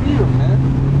Esau either, man.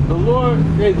 The Lord,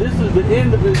 hey, this is the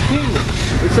end of his kingdom.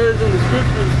 It says in the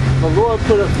scriptures, the Lord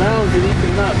put up bounds that he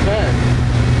cannot pass.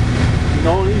 You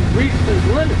know, he's reached his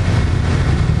limit.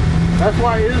 That's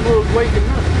why Israel's waking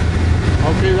up.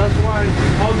 Okay, that's why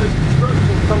all this destruction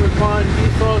is coming upon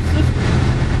Esau's system.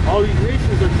 All these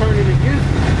nations are turning against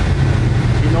him.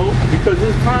 You know, because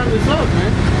his time is up,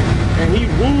 man. And he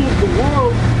ruled the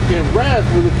world in wrath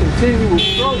with a continual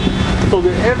struggle, so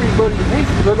that everybody hates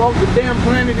him. But all the damn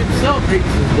planet itself hates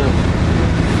his devil.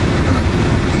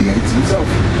 He hates himself.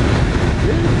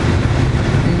 Yeah.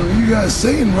 You know, you got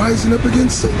Satan rising up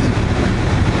against Satan.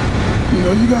 You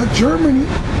know, you got Germany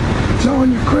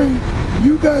telling Ukraine,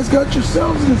 you guys got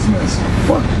yourselves in this mess.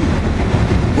 Fuck you.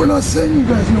 We're not sending you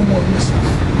guys no more missiles.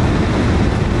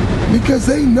 Because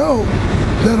they know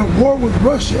that a war with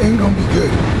Russia ain't gonna be good.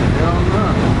 Hell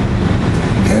no.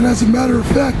 And as a matter of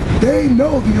fact, they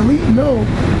know, the elite know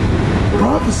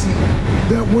prophecy,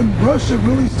 that when Russia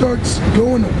really starts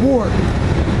going to war,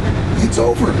 it's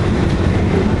over.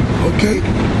 Okay?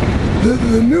 The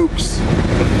nukes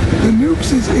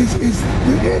is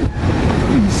the end of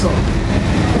Esau.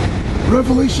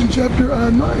 Revelation chapter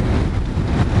 9.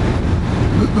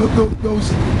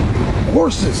 Those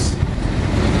horses,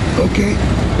 okay,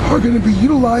 are going to be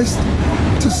utilized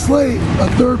to slay a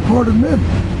third part of men,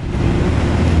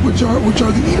 which are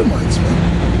the Edomites, man.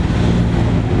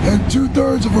 And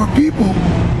 2/3 of our people,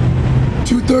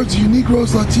 2/3 of you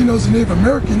Negroes, Latinos, and Native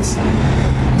Americans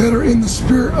that are in the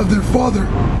spirit of their father,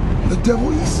 the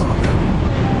devil Esau.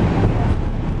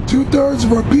 2/3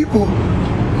 of our people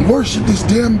worship this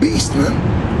damn beast, man.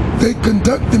 They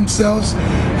conduct themselves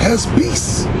as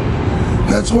beasts.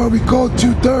 That's why we call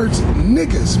 2/3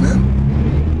 niggas, man.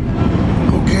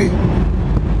 Okay?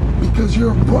 Because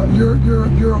you're a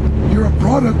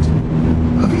product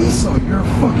of Esau. You're a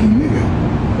fucking nigga.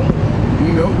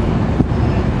 You know?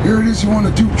 Here it is, you want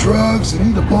to do drugs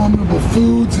and eat abominable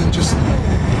foods and just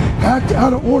act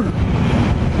out of order.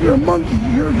 You're a monkey.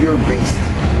 You're a beast.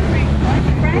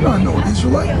 You're not no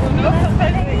Israelite.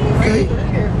 Okay?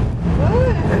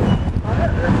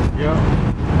 Yeah.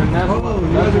 And that's what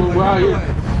we're out here.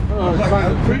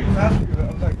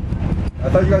 I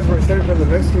thought you guys were standing from the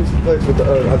Mexican place with the,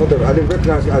 I didn't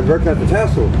recognize, I recognized the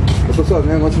tassel. That's what's up,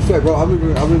 man. What's your say, bro? I believe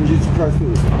in Jesus Christ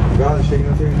too. God and shit, you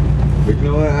know what I'm saying? But you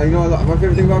know what? You know my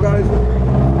favorite thing about God is? He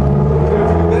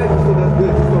still does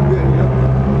good. He's still good, you know?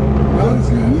 God is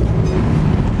good.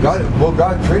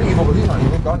 God created evil, but he's not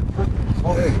evil. God is perfect.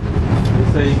 Oh, hey. It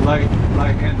says light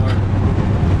and dark.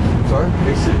 Sorry?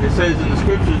 It says in the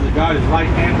scriptures that God is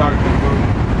light and darkness, bro.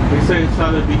 They say,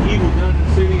 shall there be evil done in the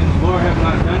city and the Lord have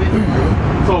not done it?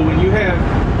 So when you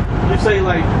say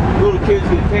like little kids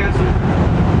get cancer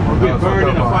or get burned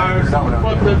in a fire, some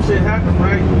fucked up shit happen,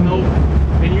 right? You know,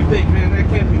 and you think, man, that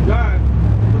can't be God.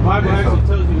 The Bible actually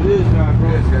tells you it is God,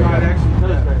 bro. God actually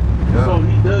does that. So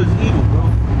he does evil, bro.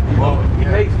 You know, he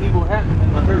makes evil happen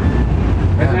in the earth.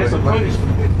 And that's a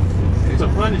punishment. It's a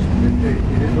punishment. It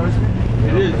is punishment?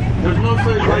 It is. There's no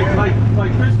such,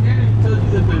 like Christianity tells you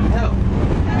that there's hell.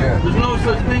 Yeah. There's no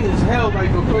such thing as hell, like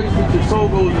a place which your soul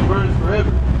goes and burns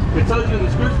forever. It tells you in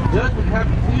the scripture, judgment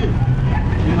happens here.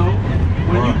 You know,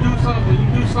 when you do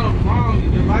something wrong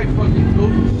and your life fucking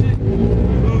goes to shit, you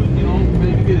lose, you know,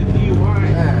 maybe get a DUI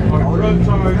or a drug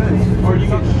charge, or you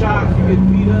get shot, you get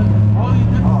beat up. All these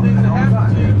different things that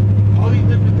happen to you, all these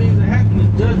different things that happen is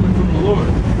judgment from the Lord.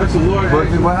 That's the Lord. But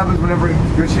what happens whenever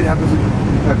good shit happens?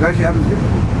 Bad shit happens good?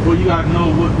 Well, you gotta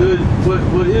know what is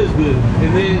good,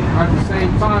 and then at the same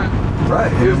time,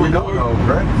 right? If we don't know,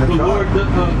 right? The Lord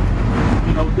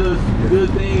does good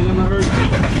things in the earth,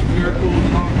 miracles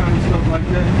and all kinds of stuff like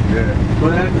that. Yeah.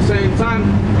 But at the same time,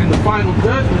 in the final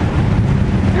judgment,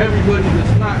 everybody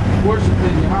that's not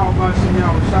worshiping Yahweh Shem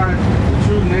Yahushai, the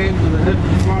true names of the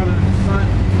Heavenly Father and the Son,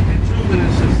 in truth and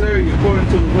in sincerity according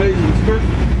to the ways of the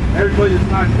Scripture, everybody that's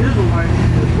not Israelite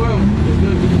as well is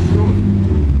going to be destroyed.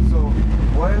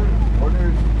 What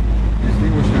is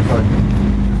distinguishing like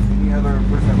any other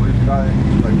person that believes in God,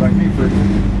 like me for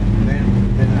instance, then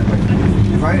like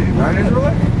if I an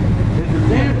Israelite? It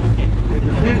depends.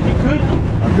 You could.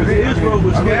 Because Israel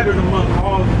was scattered among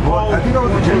all I think I was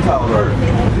a Gentile, right?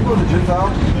 I think I was a Gentile.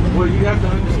 Well, you have to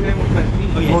understand what that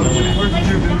means. Well, first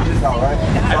Jew, then Gentile, right?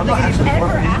 So I'm not actually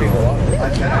part of these people. I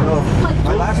know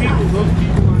my last name. Those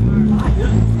people are not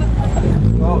Israel.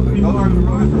 Oh, those aren't the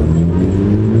real Israel.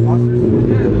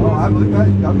 Oh, I believe that.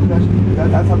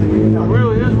 That's how they make it sound.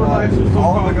 Real Israelites are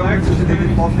all the governments they do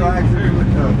false flag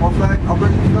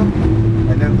operations and stuff,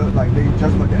 and then they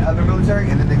just like the other military,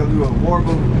 and then they go do a war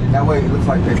move. That way, it looks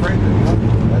like they framed it, you know,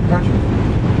 that country.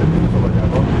 Stuff like that,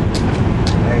 bro.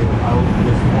 Hey, on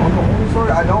the only story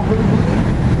I don't really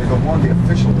believe is the one, the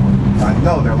official one. I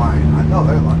know they're lying.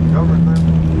 Government, man.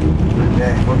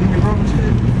 Yeah, well, he be broke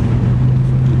shit.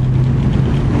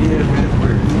 Yeah, man, it's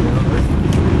weird. You know,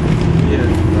 yeah,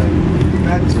 like,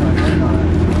 that's right.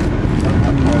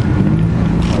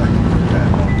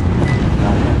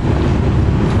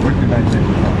 Wicked magic.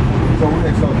 So, you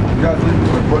guys,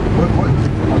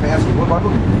 let me ask you, what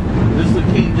Bible? This is the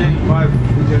King James Bible.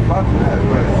 King James Bible?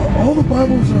 All the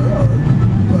Bibles are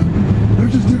they're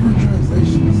just different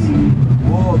translations.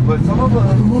 Well, but some of them,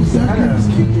 The most accurate is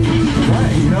King James.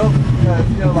 right, you know,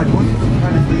 like one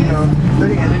kind of,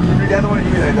 study, and then you read the other one, and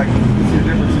you read like, you see the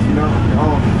differences, you know, your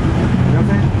own. You know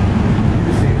what I'm saying? You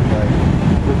just see it, like.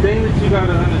 The thing that you got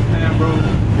to understand, bro,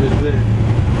 is that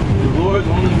the Lord's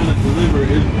only going to deliver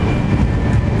Israel.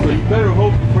 So you better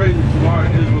hope and pray that you are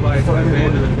an Israelite at the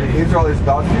end of the day. Israel is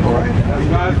God's people, right? That's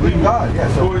God's believe people. God, yeah.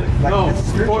 So, No, it's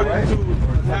spiritual, according right? to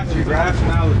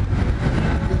nationality.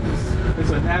 It's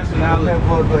a nationality.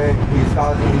 He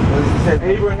said,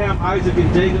 Abraham, Isaac,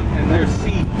 and Jacob, and their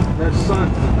seed, their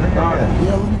sons, their daughters.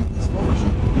 Yeah, let me get this motion.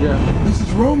 Yeah. This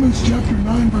is Romans chapter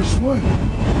 9, verse 1.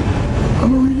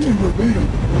 I'm going to read it in verbatim.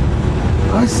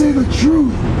 I say the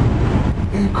truth.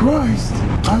 In Christ,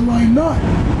 I lie not.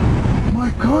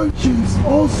 My conscience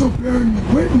also bearing me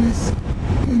witness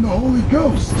in the Holy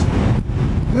Ghost,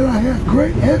 that I have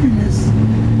great heaviness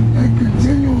and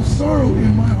continual sorrow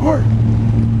in my heart.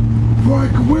 For I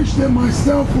could wish that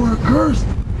myself were accursed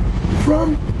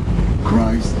from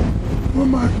Christ for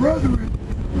my brethren,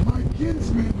 my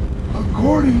kinsmen,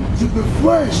 according to the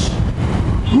flesh,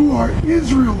 who are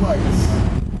Israelites.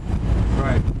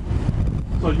 Right.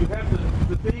 So you have to,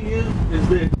 the thing is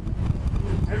that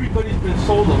everybody's been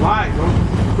sold a lie, bro.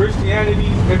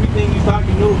 Christianity, everything you thought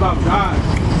you knew about God,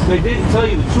 they didn't tell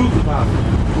you the truth about it.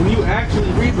 When you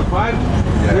actually read the Bible,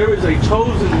 there is a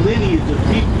chosen lineage of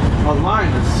people a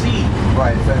line, a seed.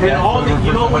 Right. So And all the,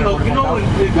 you know when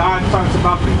God talks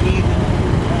about the heathen,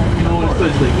 you know when it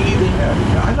says the heathen,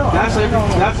 Yeah, I know. that's I know.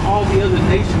 that's all the other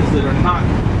nations that are not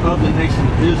of the nation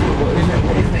of Israel. Well,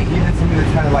 isn't a heathen something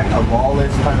that's kind of like a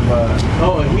lawless kind of a?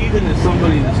 Oh, a heathen is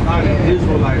somebody that's not an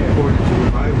Israelite according to the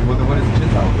Bible. Well, then what is a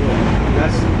Gentile?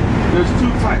 There's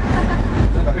two types.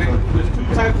 Okay? There's two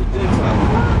types of Gentiles.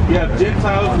 You have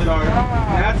Gentiles that are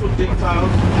natural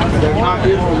Gentiles, they're not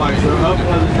Israelites, they're of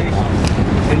other nations.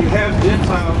 And you have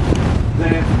Gentiles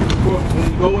that, when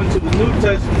you go into the New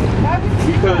Testament,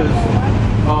 because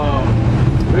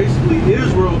basically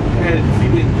Israel had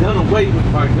been done away with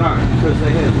by God because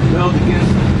they had rebelled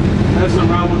against him, messing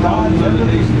around with all these other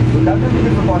nations. But that doesn't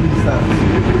give up on these stuff.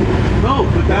 No,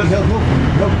 but that's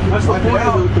the point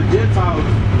of the Gentiles,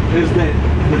 is that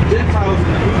the Gentiles in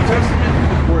the New Testament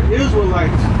were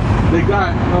Israelites. They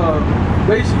got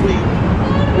basically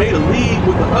made a league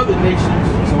with the other nations.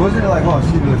 So wasn't it like, oh,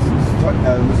 excuse me, let's see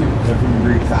from the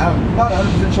Greeks. I'm not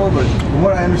 100% sure, but from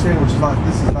what I understand, which is not,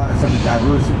 this is not something I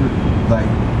really super like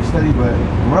study, but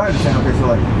from what I understand, okay, so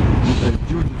like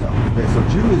Jew and Gentile. Okay, so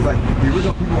Jew is like the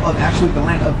original people of actually the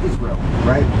land of Israel,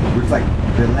 right? Which is like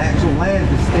the actual land,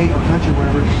 the state or country,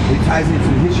 whatever. It ties into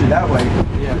the history that way.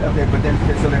 Yeah. Okay, but then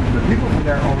so then the people from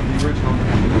there are the original.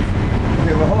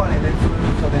 Okay, well hold on, and then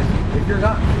so then if you're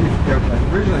not, if they're like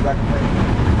originally back in the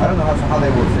I don't know how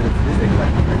they will say it to this day, like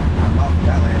I'm not from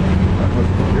that land.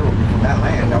 They will be from that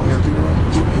land. Now we have to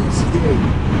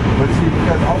but see,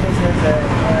 because also says that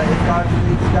if God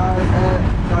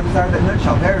desires that none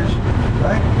shall perish,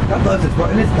 right? God loves us, bro,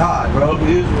 and it's God, bro.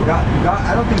 God,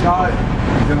 I don't think God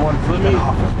is the one to let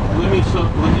me show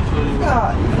you.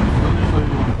 God. Let me show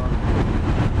you what I'm talking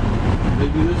about.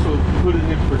 Maybe this will put it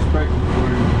in perspective for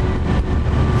you.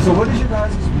 So what is your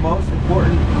guys' most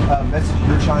important message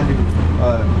you're trying to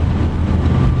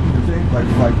think? Like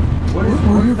what is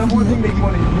the number one thing that you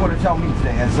want to tell me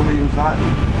today as somebody who's not?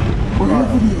 We're here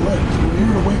for the elect. We're here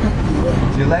to wake up the elect.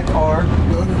 The elect are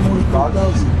The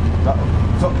 144,000.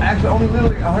 So actually only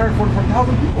literally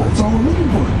 144,000 people. That's all we're looking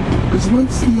for. Because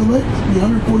once the elect, the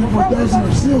 144,000 are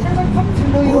sealed.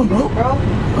 Hold on, bro.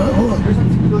 Hold on. There's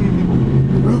like 2 billion people.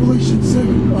 Revelation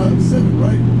 7,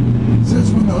 right? It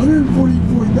says when the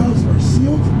 144,000 are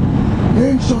sealed,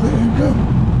 then shall the end come.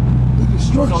 The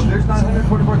destruction. So there's not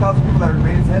 144,000 people that are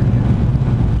made in heaven.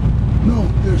 No,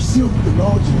 they're sealed with the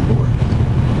knowledge of the Lord.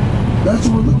 That's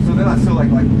what we're looking So for. they're not still like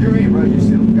you're me, bro. You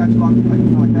still got you locked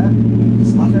like that.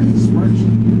 It's not that it's merged.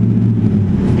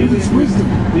 It's wisdom.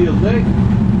 The elect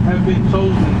have been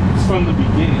chosen from the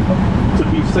beginning to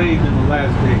be saved in the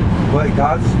last days. But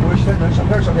God's wish that none shall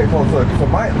perish. Okay, cool. So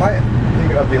my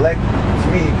thinking of the elect to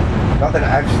me, not that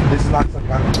this is not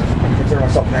something I consider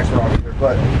myself an expert on either,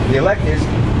 but the elect is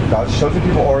God's chosen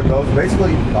people, or those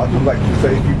basically God's like. So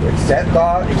if you accept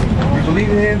God, if you believe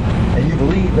in Him, and you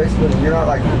believe basically, you're not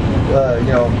like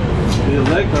The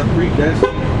elect are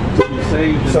predestined to be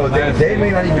saved. So they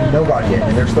may not even know God yet,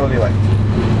 and they're still the elect.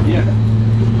 Yeah.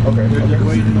 Okay. They're just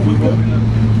waiting to move up in the.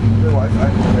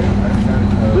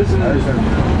 Listen to this.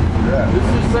 Yeah. This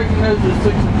is 2 Ezra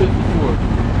 6:54.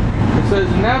 It says,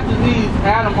 and after these,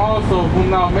 Adam also,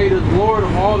 whom thou madest Lord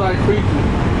of all thy creatures,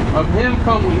 of him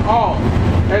come we all,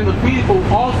 and the people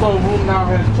also whom thou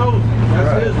hast chosen. That's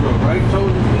Right. Israel, right?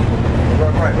 Chosen people.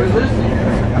 Right. But listen.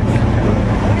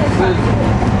 It says,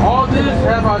 all this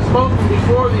have I spoken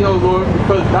before thee, O Lord,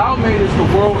 because thou madest the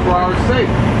world for our sake.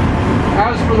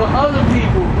 As for the other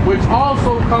people, which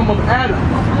also come of Adam,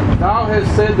 thou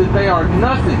hast said that they are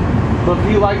nothing, but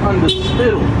be like unto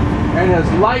spittle, and has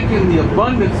likened the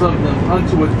abundance of them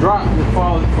unto a drop that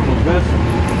falleth from a vessel.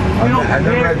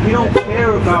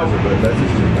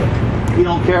 He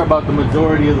don't care about the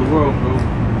majority of the world, bro.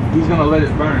 He's gonna let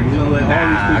it burn. He's gonna let all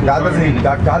these people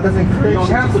burn. God doesn't create. You don't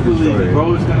have to believe it,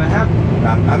 bro. It's gonna happen.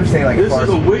 I'm just saying, like, This as far is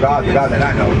as a wicked God, the God that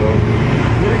I know, bro.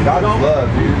 You God's don't- love,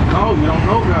 dude. No, you don't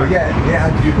know God. But yeah,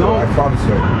 I do. You Bro, I don't. promise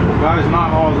you. God is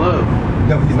not all love.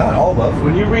 No, He's not all love.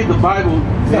 When you read the Bible,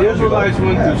 not the only Israelites love,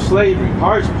 went yeah. through slavery,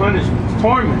 harsh punishments,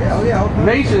 torments. Yeah, okay.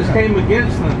 Nations came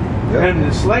against them Yeah. and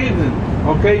enslaved them.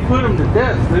 Okay, put them to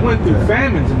death. They went through Yeah.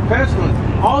 famines and pestilence.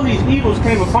 All these evils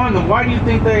came upon them. Why do you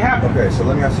think they happened? Okay, so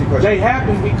let me ask you a question. They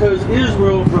happened because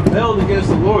Israel rebelled against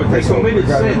the Lord. They Okay, so committed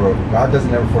regardless, sin. bro, God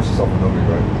doesn't ever force Himself on nobody,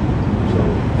 right? So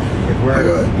if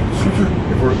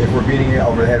we're beating it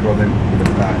over the head, well then it's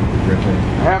not a good thing.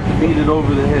 I have to beat it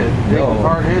over the head. They No. was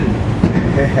hard-headed.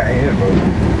 I ain't it, bro.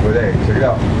 But hey, check it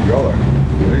out. Y'all are.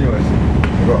 But anyways,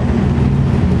 bro.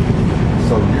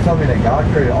 So you're telling me that God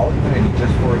created all humanity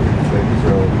just for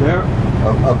Israel There.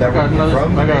 of that I got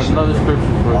from another nation?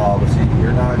 scripture for you. But see,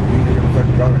 you're not. You're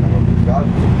protecting God right now. God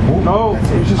moved. No,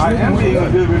 That's it. I am being a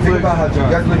good Think about how reflection.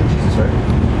 you guys believe in Jesus, right?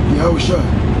 Yahushua.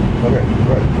 Okay,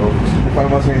 right. So, if I'm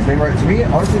not saying his name right, to me,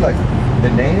 honestly, like, the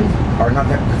names are not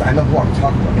that, because I know who I'm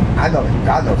talking about. I know it.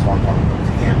 God knows who I'm talking about.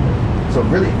 To him. So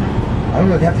really, I don't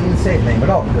really have to even say his name at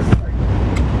all, because it's like,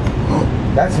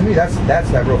 that to me, that's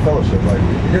that real fellowship. Like,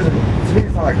 it doesn't, to me,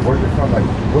 it's not like, where you're from, like,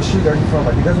 what street are you from?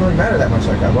 Like, it doesn't really matter that much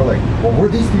like that, bro. Like, well, where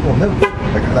these people live.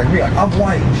 Like me, like, I'm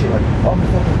white and shit. Like, I'm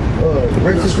fucking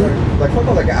racist. Like, fuck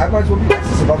all that. I might as well be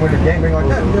racist if I'm in a gangbang like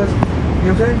that, because,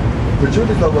 you know what I'm saying? The truth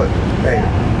is though, what, hey,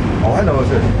 all I know is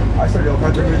this. I studied all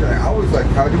kinds of religion. I always like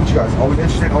how I do with you guys. Always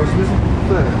interested, always listen.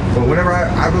 So whenever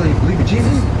I really believe in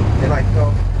Jesus, and like, you know,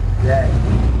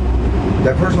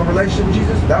 that personal relationship with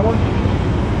Jesus, that one,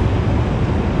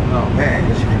 oh man,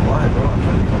 this should be blind, bro. I'm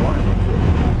trying to be blind, bro.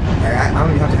 I don't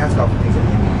even have to ask God for things.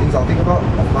 Things I'll think about,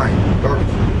 I'm fine. Garbage.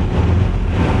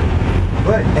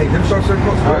 But hey, them start certain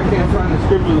close. I can't find the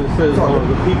scripture that says, oh,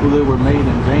 the people that were made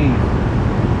in vain.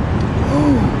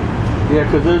 Oh. Yeah,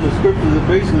 because there's a scripture that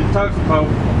basically talks about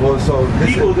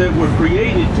people that were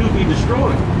created to be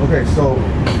destroyed. Okay, so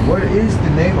what is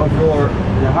the name of your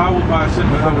Yahweh by Shem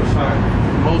Yahushai.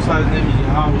 Most High's name is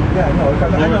Yahweh. Yeah, no,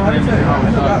 I know how to say it.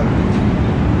 I know that.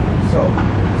 So,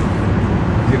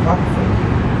 the Apocrypha.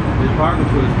 The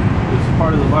Apocrypha is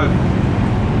part of the Bible.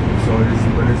 So it is,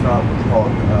 but it's not what's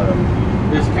called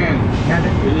it's canon.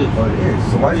 Canon. It is. Oh, it is.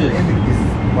 So why do you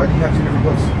have two different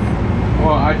books?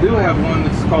 Well, I do have one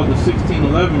that's called the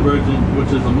 1611 version,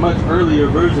 which is a much earlier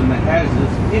version that has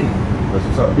this in it. That's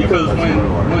what's up. Because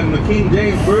when the King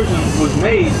James version was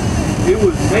made, it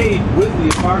was made with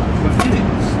the Apocrypha in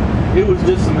it. It was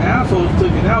just some assholes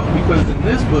took it out because in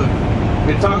this book,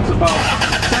 it talks about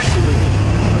secularism,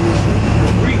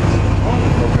 the Greeks,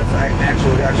 Romans. Okay, so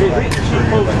actually, It history.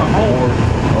 close to home.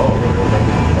 Oh, really? Okay.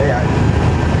 Hey, I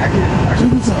can. Check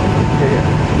this out.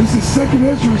 Yeah. This is 2nd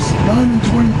Esdras 9 and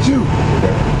 22.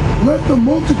 Okay. Let the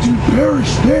multitude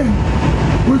perish then,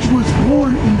 which was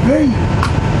born in vain,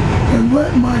 and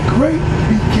let my grape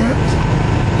be kept,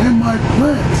 and my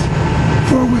plant,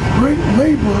 for with great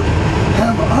labor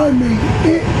have I made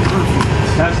it perfect.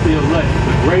 That's the elect,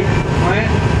 the great plant.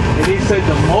 And he said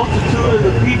the multitude of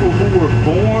the people who were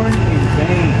born in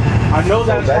vain. I know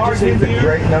that's that hard just to means a hear.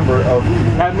 great number of.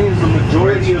 That means the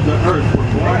majority of the earth were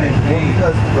born in vain.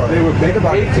 Because, bro, They were think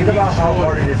about made to be how destroyed.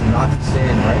 hard it is not to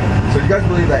sin, right? So you guys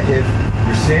believe that if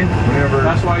you sin, whenever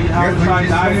That's why Yahweh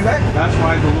died. That's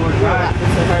why the Lord died.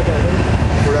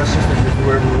 For us just to do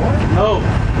whatever we want. No.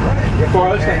 Right. For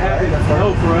us to have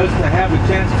for us to have a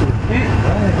chance to repent,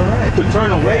 Right. to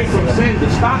turn away from sin, to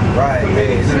stop Right.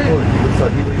 committing Hey, sin. so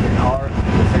you believe in our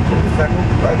potential,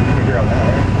 right? You can agree on that,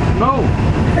 right? No.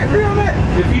 You can agree on that.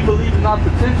 If he believed in our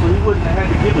potential, he wouldn't have had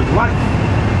to give his life.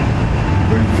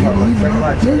 If you believe in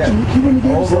our potential, he wouldn't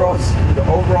give overall, us. the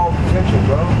overall potential,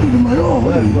 bro. Even like, oh,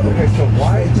 Okay, so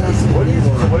what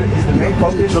is the main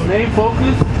focus? The main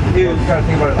focus You is gotta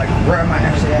think about it, like, where am I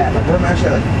actually at? Like, where am I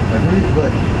actually at? Like really,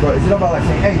 bro, is it about like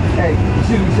saying, hey,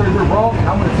 excuse me, sir, you're wrong, and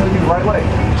I'm gonna tell you the right way.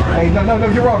 Hey, no,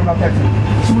 you're wrong about that too.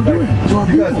 So we're doing to our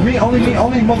Because people.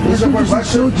 only most The people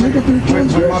scriptures show Jacob their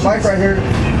with my bike transgressions. right here.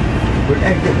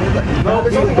 No,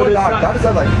 It's only but one it's God. not- God is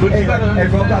not like, but hey, you gotta hey,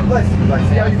 bro, God bless you. Like,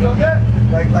 see how you feel that?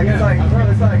 Like, Yeah.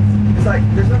 it's like,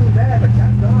 there's nothing bad. Like,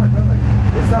 that's God, bro. Like,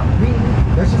 it's not me.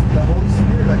 That's just the Holy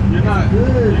Spirit. Like, You're not- it's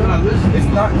good. you're not listening.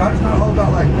 It's not. God is not all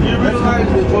about like. you realize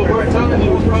that what we're telling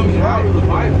you is coming out of the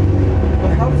Bible.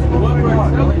 But how is it What going we're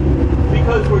on? telling you,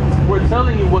 because we're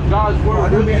telling you what God's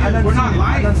word really is. We're not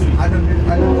lying to you. I don't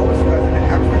always you guys, and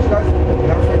I respect you guys,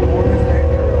 and I respect the Mormons and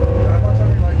everything else. I'm not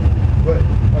trying to like, but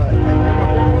and you know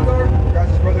what Mormons are? You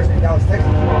guys' brothers in Dallas, Texas.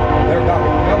 They're about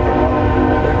to help them.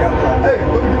 They're about to like, hey,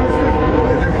 let me do this.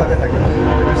 They're about to like,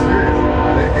 they're serious.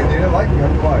 And they don't like me. I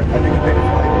don't know why. I think they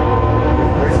just like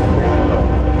racist. I don't know.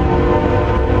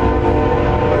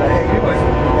 But hey, anyways,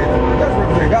 you guys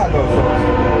represent God though, so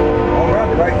all around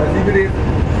it, right? Because even if,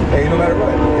 hey, no matter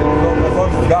what, as long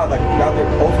as it's God, like God,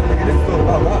 ultimately it is still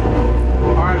about God.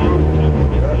 All right,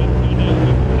 bro.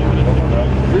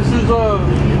 This is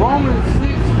Romans 6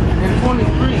 and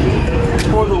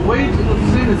 23. For the wages of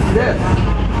sin is death,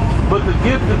 but the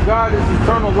gift of God is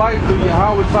eternal life through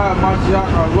Yahweh Shai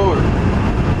Mashiach our Lord.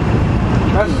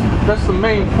 That's the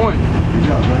main point.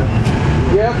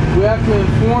 We have to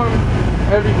inform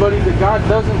everybody that God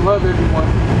doesn't love everyone.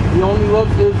 He only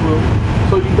loves Israel.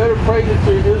 So you better pray that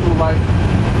you're Israelite.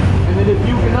 And then if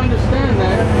you can understand